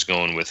Tyler's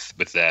going with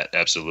that.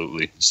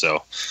 Absolutely.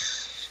 So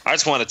I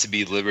just want it to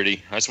be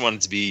Liberty. I just want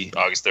it to be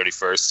August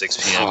 31st, 6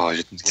 p.m. Oh,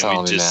 you're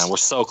telling me, man. We're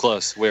so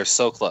close. We're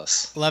so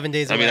close. 11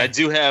 days away. I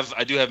do have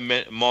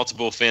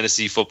multiple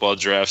fantasy football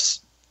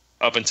drafts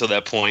up until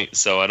that point,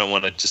 so I don't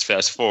want to just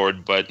fast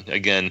forward. But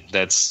again,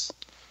 that's.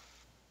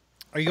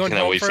 Are you going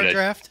home for a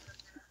draft?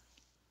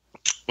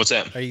 What's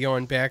that? Are you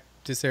going back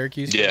to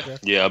Syracuse?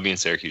 Yeah, I'll be in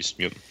Syracuse.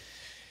 Yep.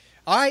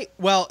 All right.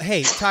 Well,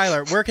 hey,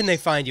 Tyler, where can they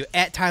find you?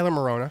 At Tyler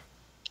Marona.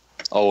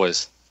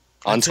 Always.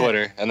 On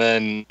Twitter. And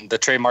then the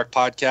Trademark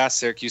Podcast,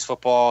 Syracuse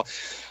Football,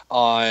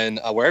 on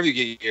wherever you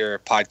get your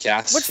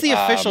podcasts. What's the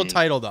official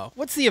title, though?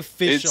 What's the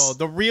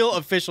real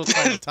official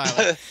title,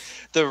 Tyler?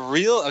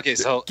 Okay,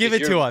 so give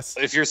it to us.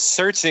 If you're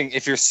searching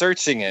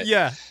it,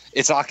 yeah,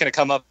 it's not going to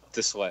come up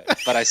this way.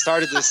 But I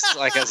started this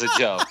like as a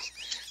joke,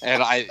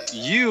 and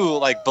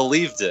you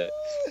believed it.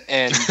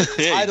 And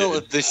the title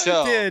of the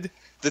show,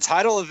 the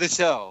title of the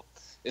show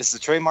is the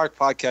Trademark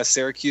Podcast,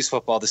 Syracuse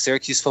Football, the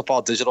Syracuse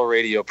Football Digital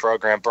Radio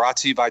Program, brought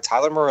to you by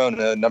Tyler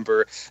Marona,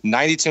 number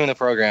 92 in the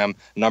program,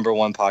 number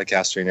one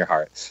podcaster in your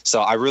heart. So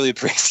I really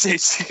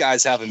appreciate you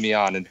guys having me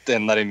on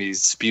and letting me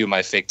spew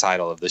my fake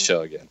title of the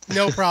show again.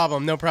 No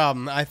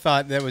problem. I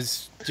thought that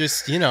was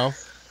just,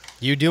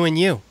 you doing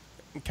you.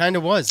 It kind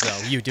of was,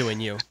 though, you doing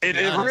you. It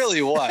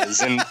really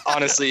was. And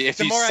honestly, if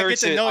you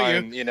search it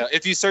on,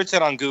 if you search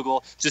it on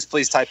Google, just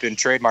please type in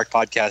Trademark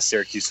Podcast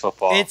Syracuse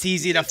Football. It's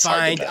easy to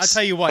find. I'll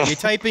tell you what, you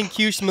type in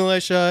Cuse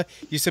Militia,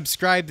 you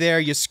subscribe there,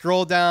 you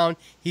scroll down,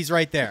 he's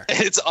right there.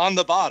 It's on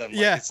the bottom.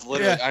 It's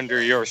literally under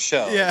your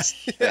show. Yeah.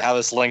 They have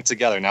us linked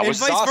together now, which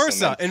is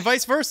awesome. And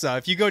vice versa.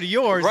 If you go to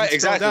yours, right,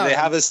 exactly. They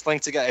have us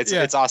linked together.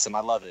 It's awesome. I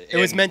love it. It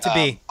was meant to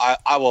be.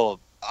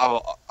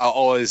 I'll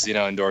always,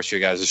 endorse your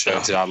guys' show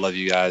too. I love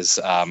you guys.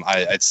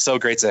 It's so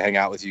great to hang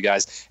out with you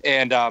guys.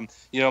 And,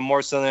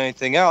 more so than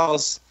anything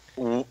else,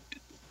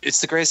 it's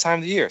the greatest time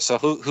of the year. So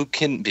who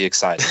can be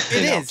excited?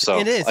 It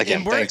is.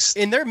 Again, thanks.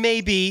 And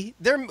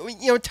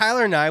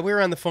Tyler and I, we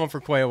were on the phone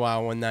for quite a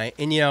while one night,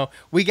 and,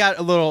 we got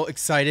a little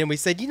excited. And we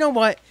said, you know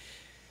what?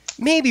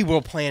 Maybe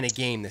we'll plan a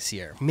game this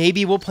year.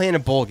 Maybe we'll plan a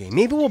bowl game.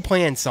 Maybe we'll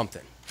plan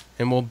something,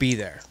 and we'll be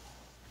there.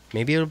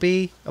 Maybe it'll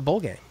be a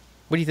bowl game.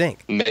 What do you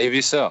think?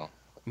 Maybe so.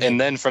 And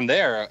then from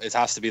there, it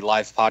has to be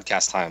live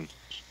podcast time.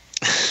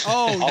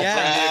 Oh, yeah.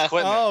 Bring the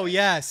equipment. Oh,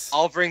 yes.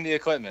 I'll bring the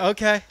equipment.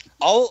 Okay.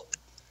 I'll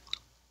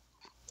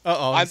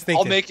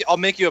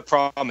make you a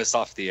promise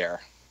off the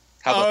air.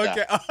 How about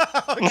that?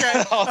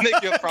 Okay. I'll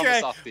make you a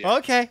promise off the air.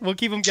 Okay. We'll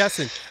keep them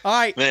guessing. All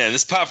right. Man,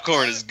 this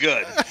popcorn is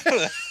good.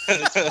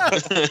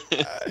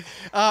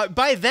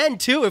 By then,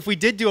 too, if we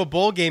did do a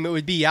bowl game, it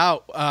would be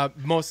out,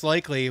 most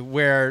likely,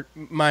 where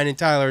mine and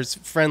Tyler's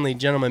friendly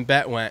gentleman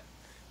bet went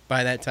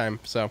by that time.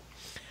 So...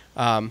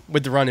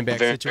 with the running back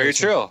situation. Very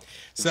true.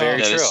 So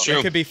very true.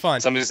 It could be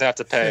fun. Somebody's going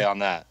to have to pay on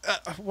that.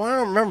 Well, I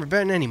don't remember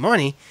betting any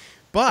money,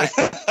 but...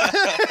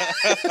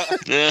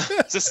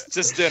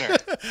 just dinner.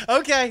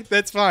 Okay,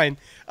 that's fine.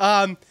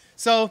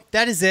 So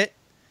that is it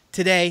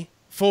today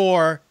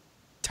for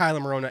Tyler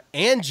Marona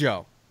and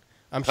Joe.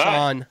 I'm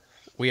Sean.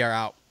 We are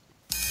out.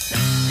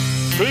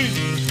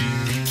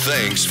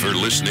 Thanks for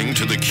listening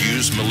to the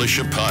Cuse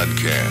Militia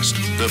Podcast,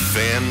 the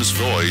fan's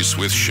voice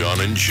with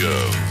Sean and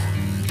Joe.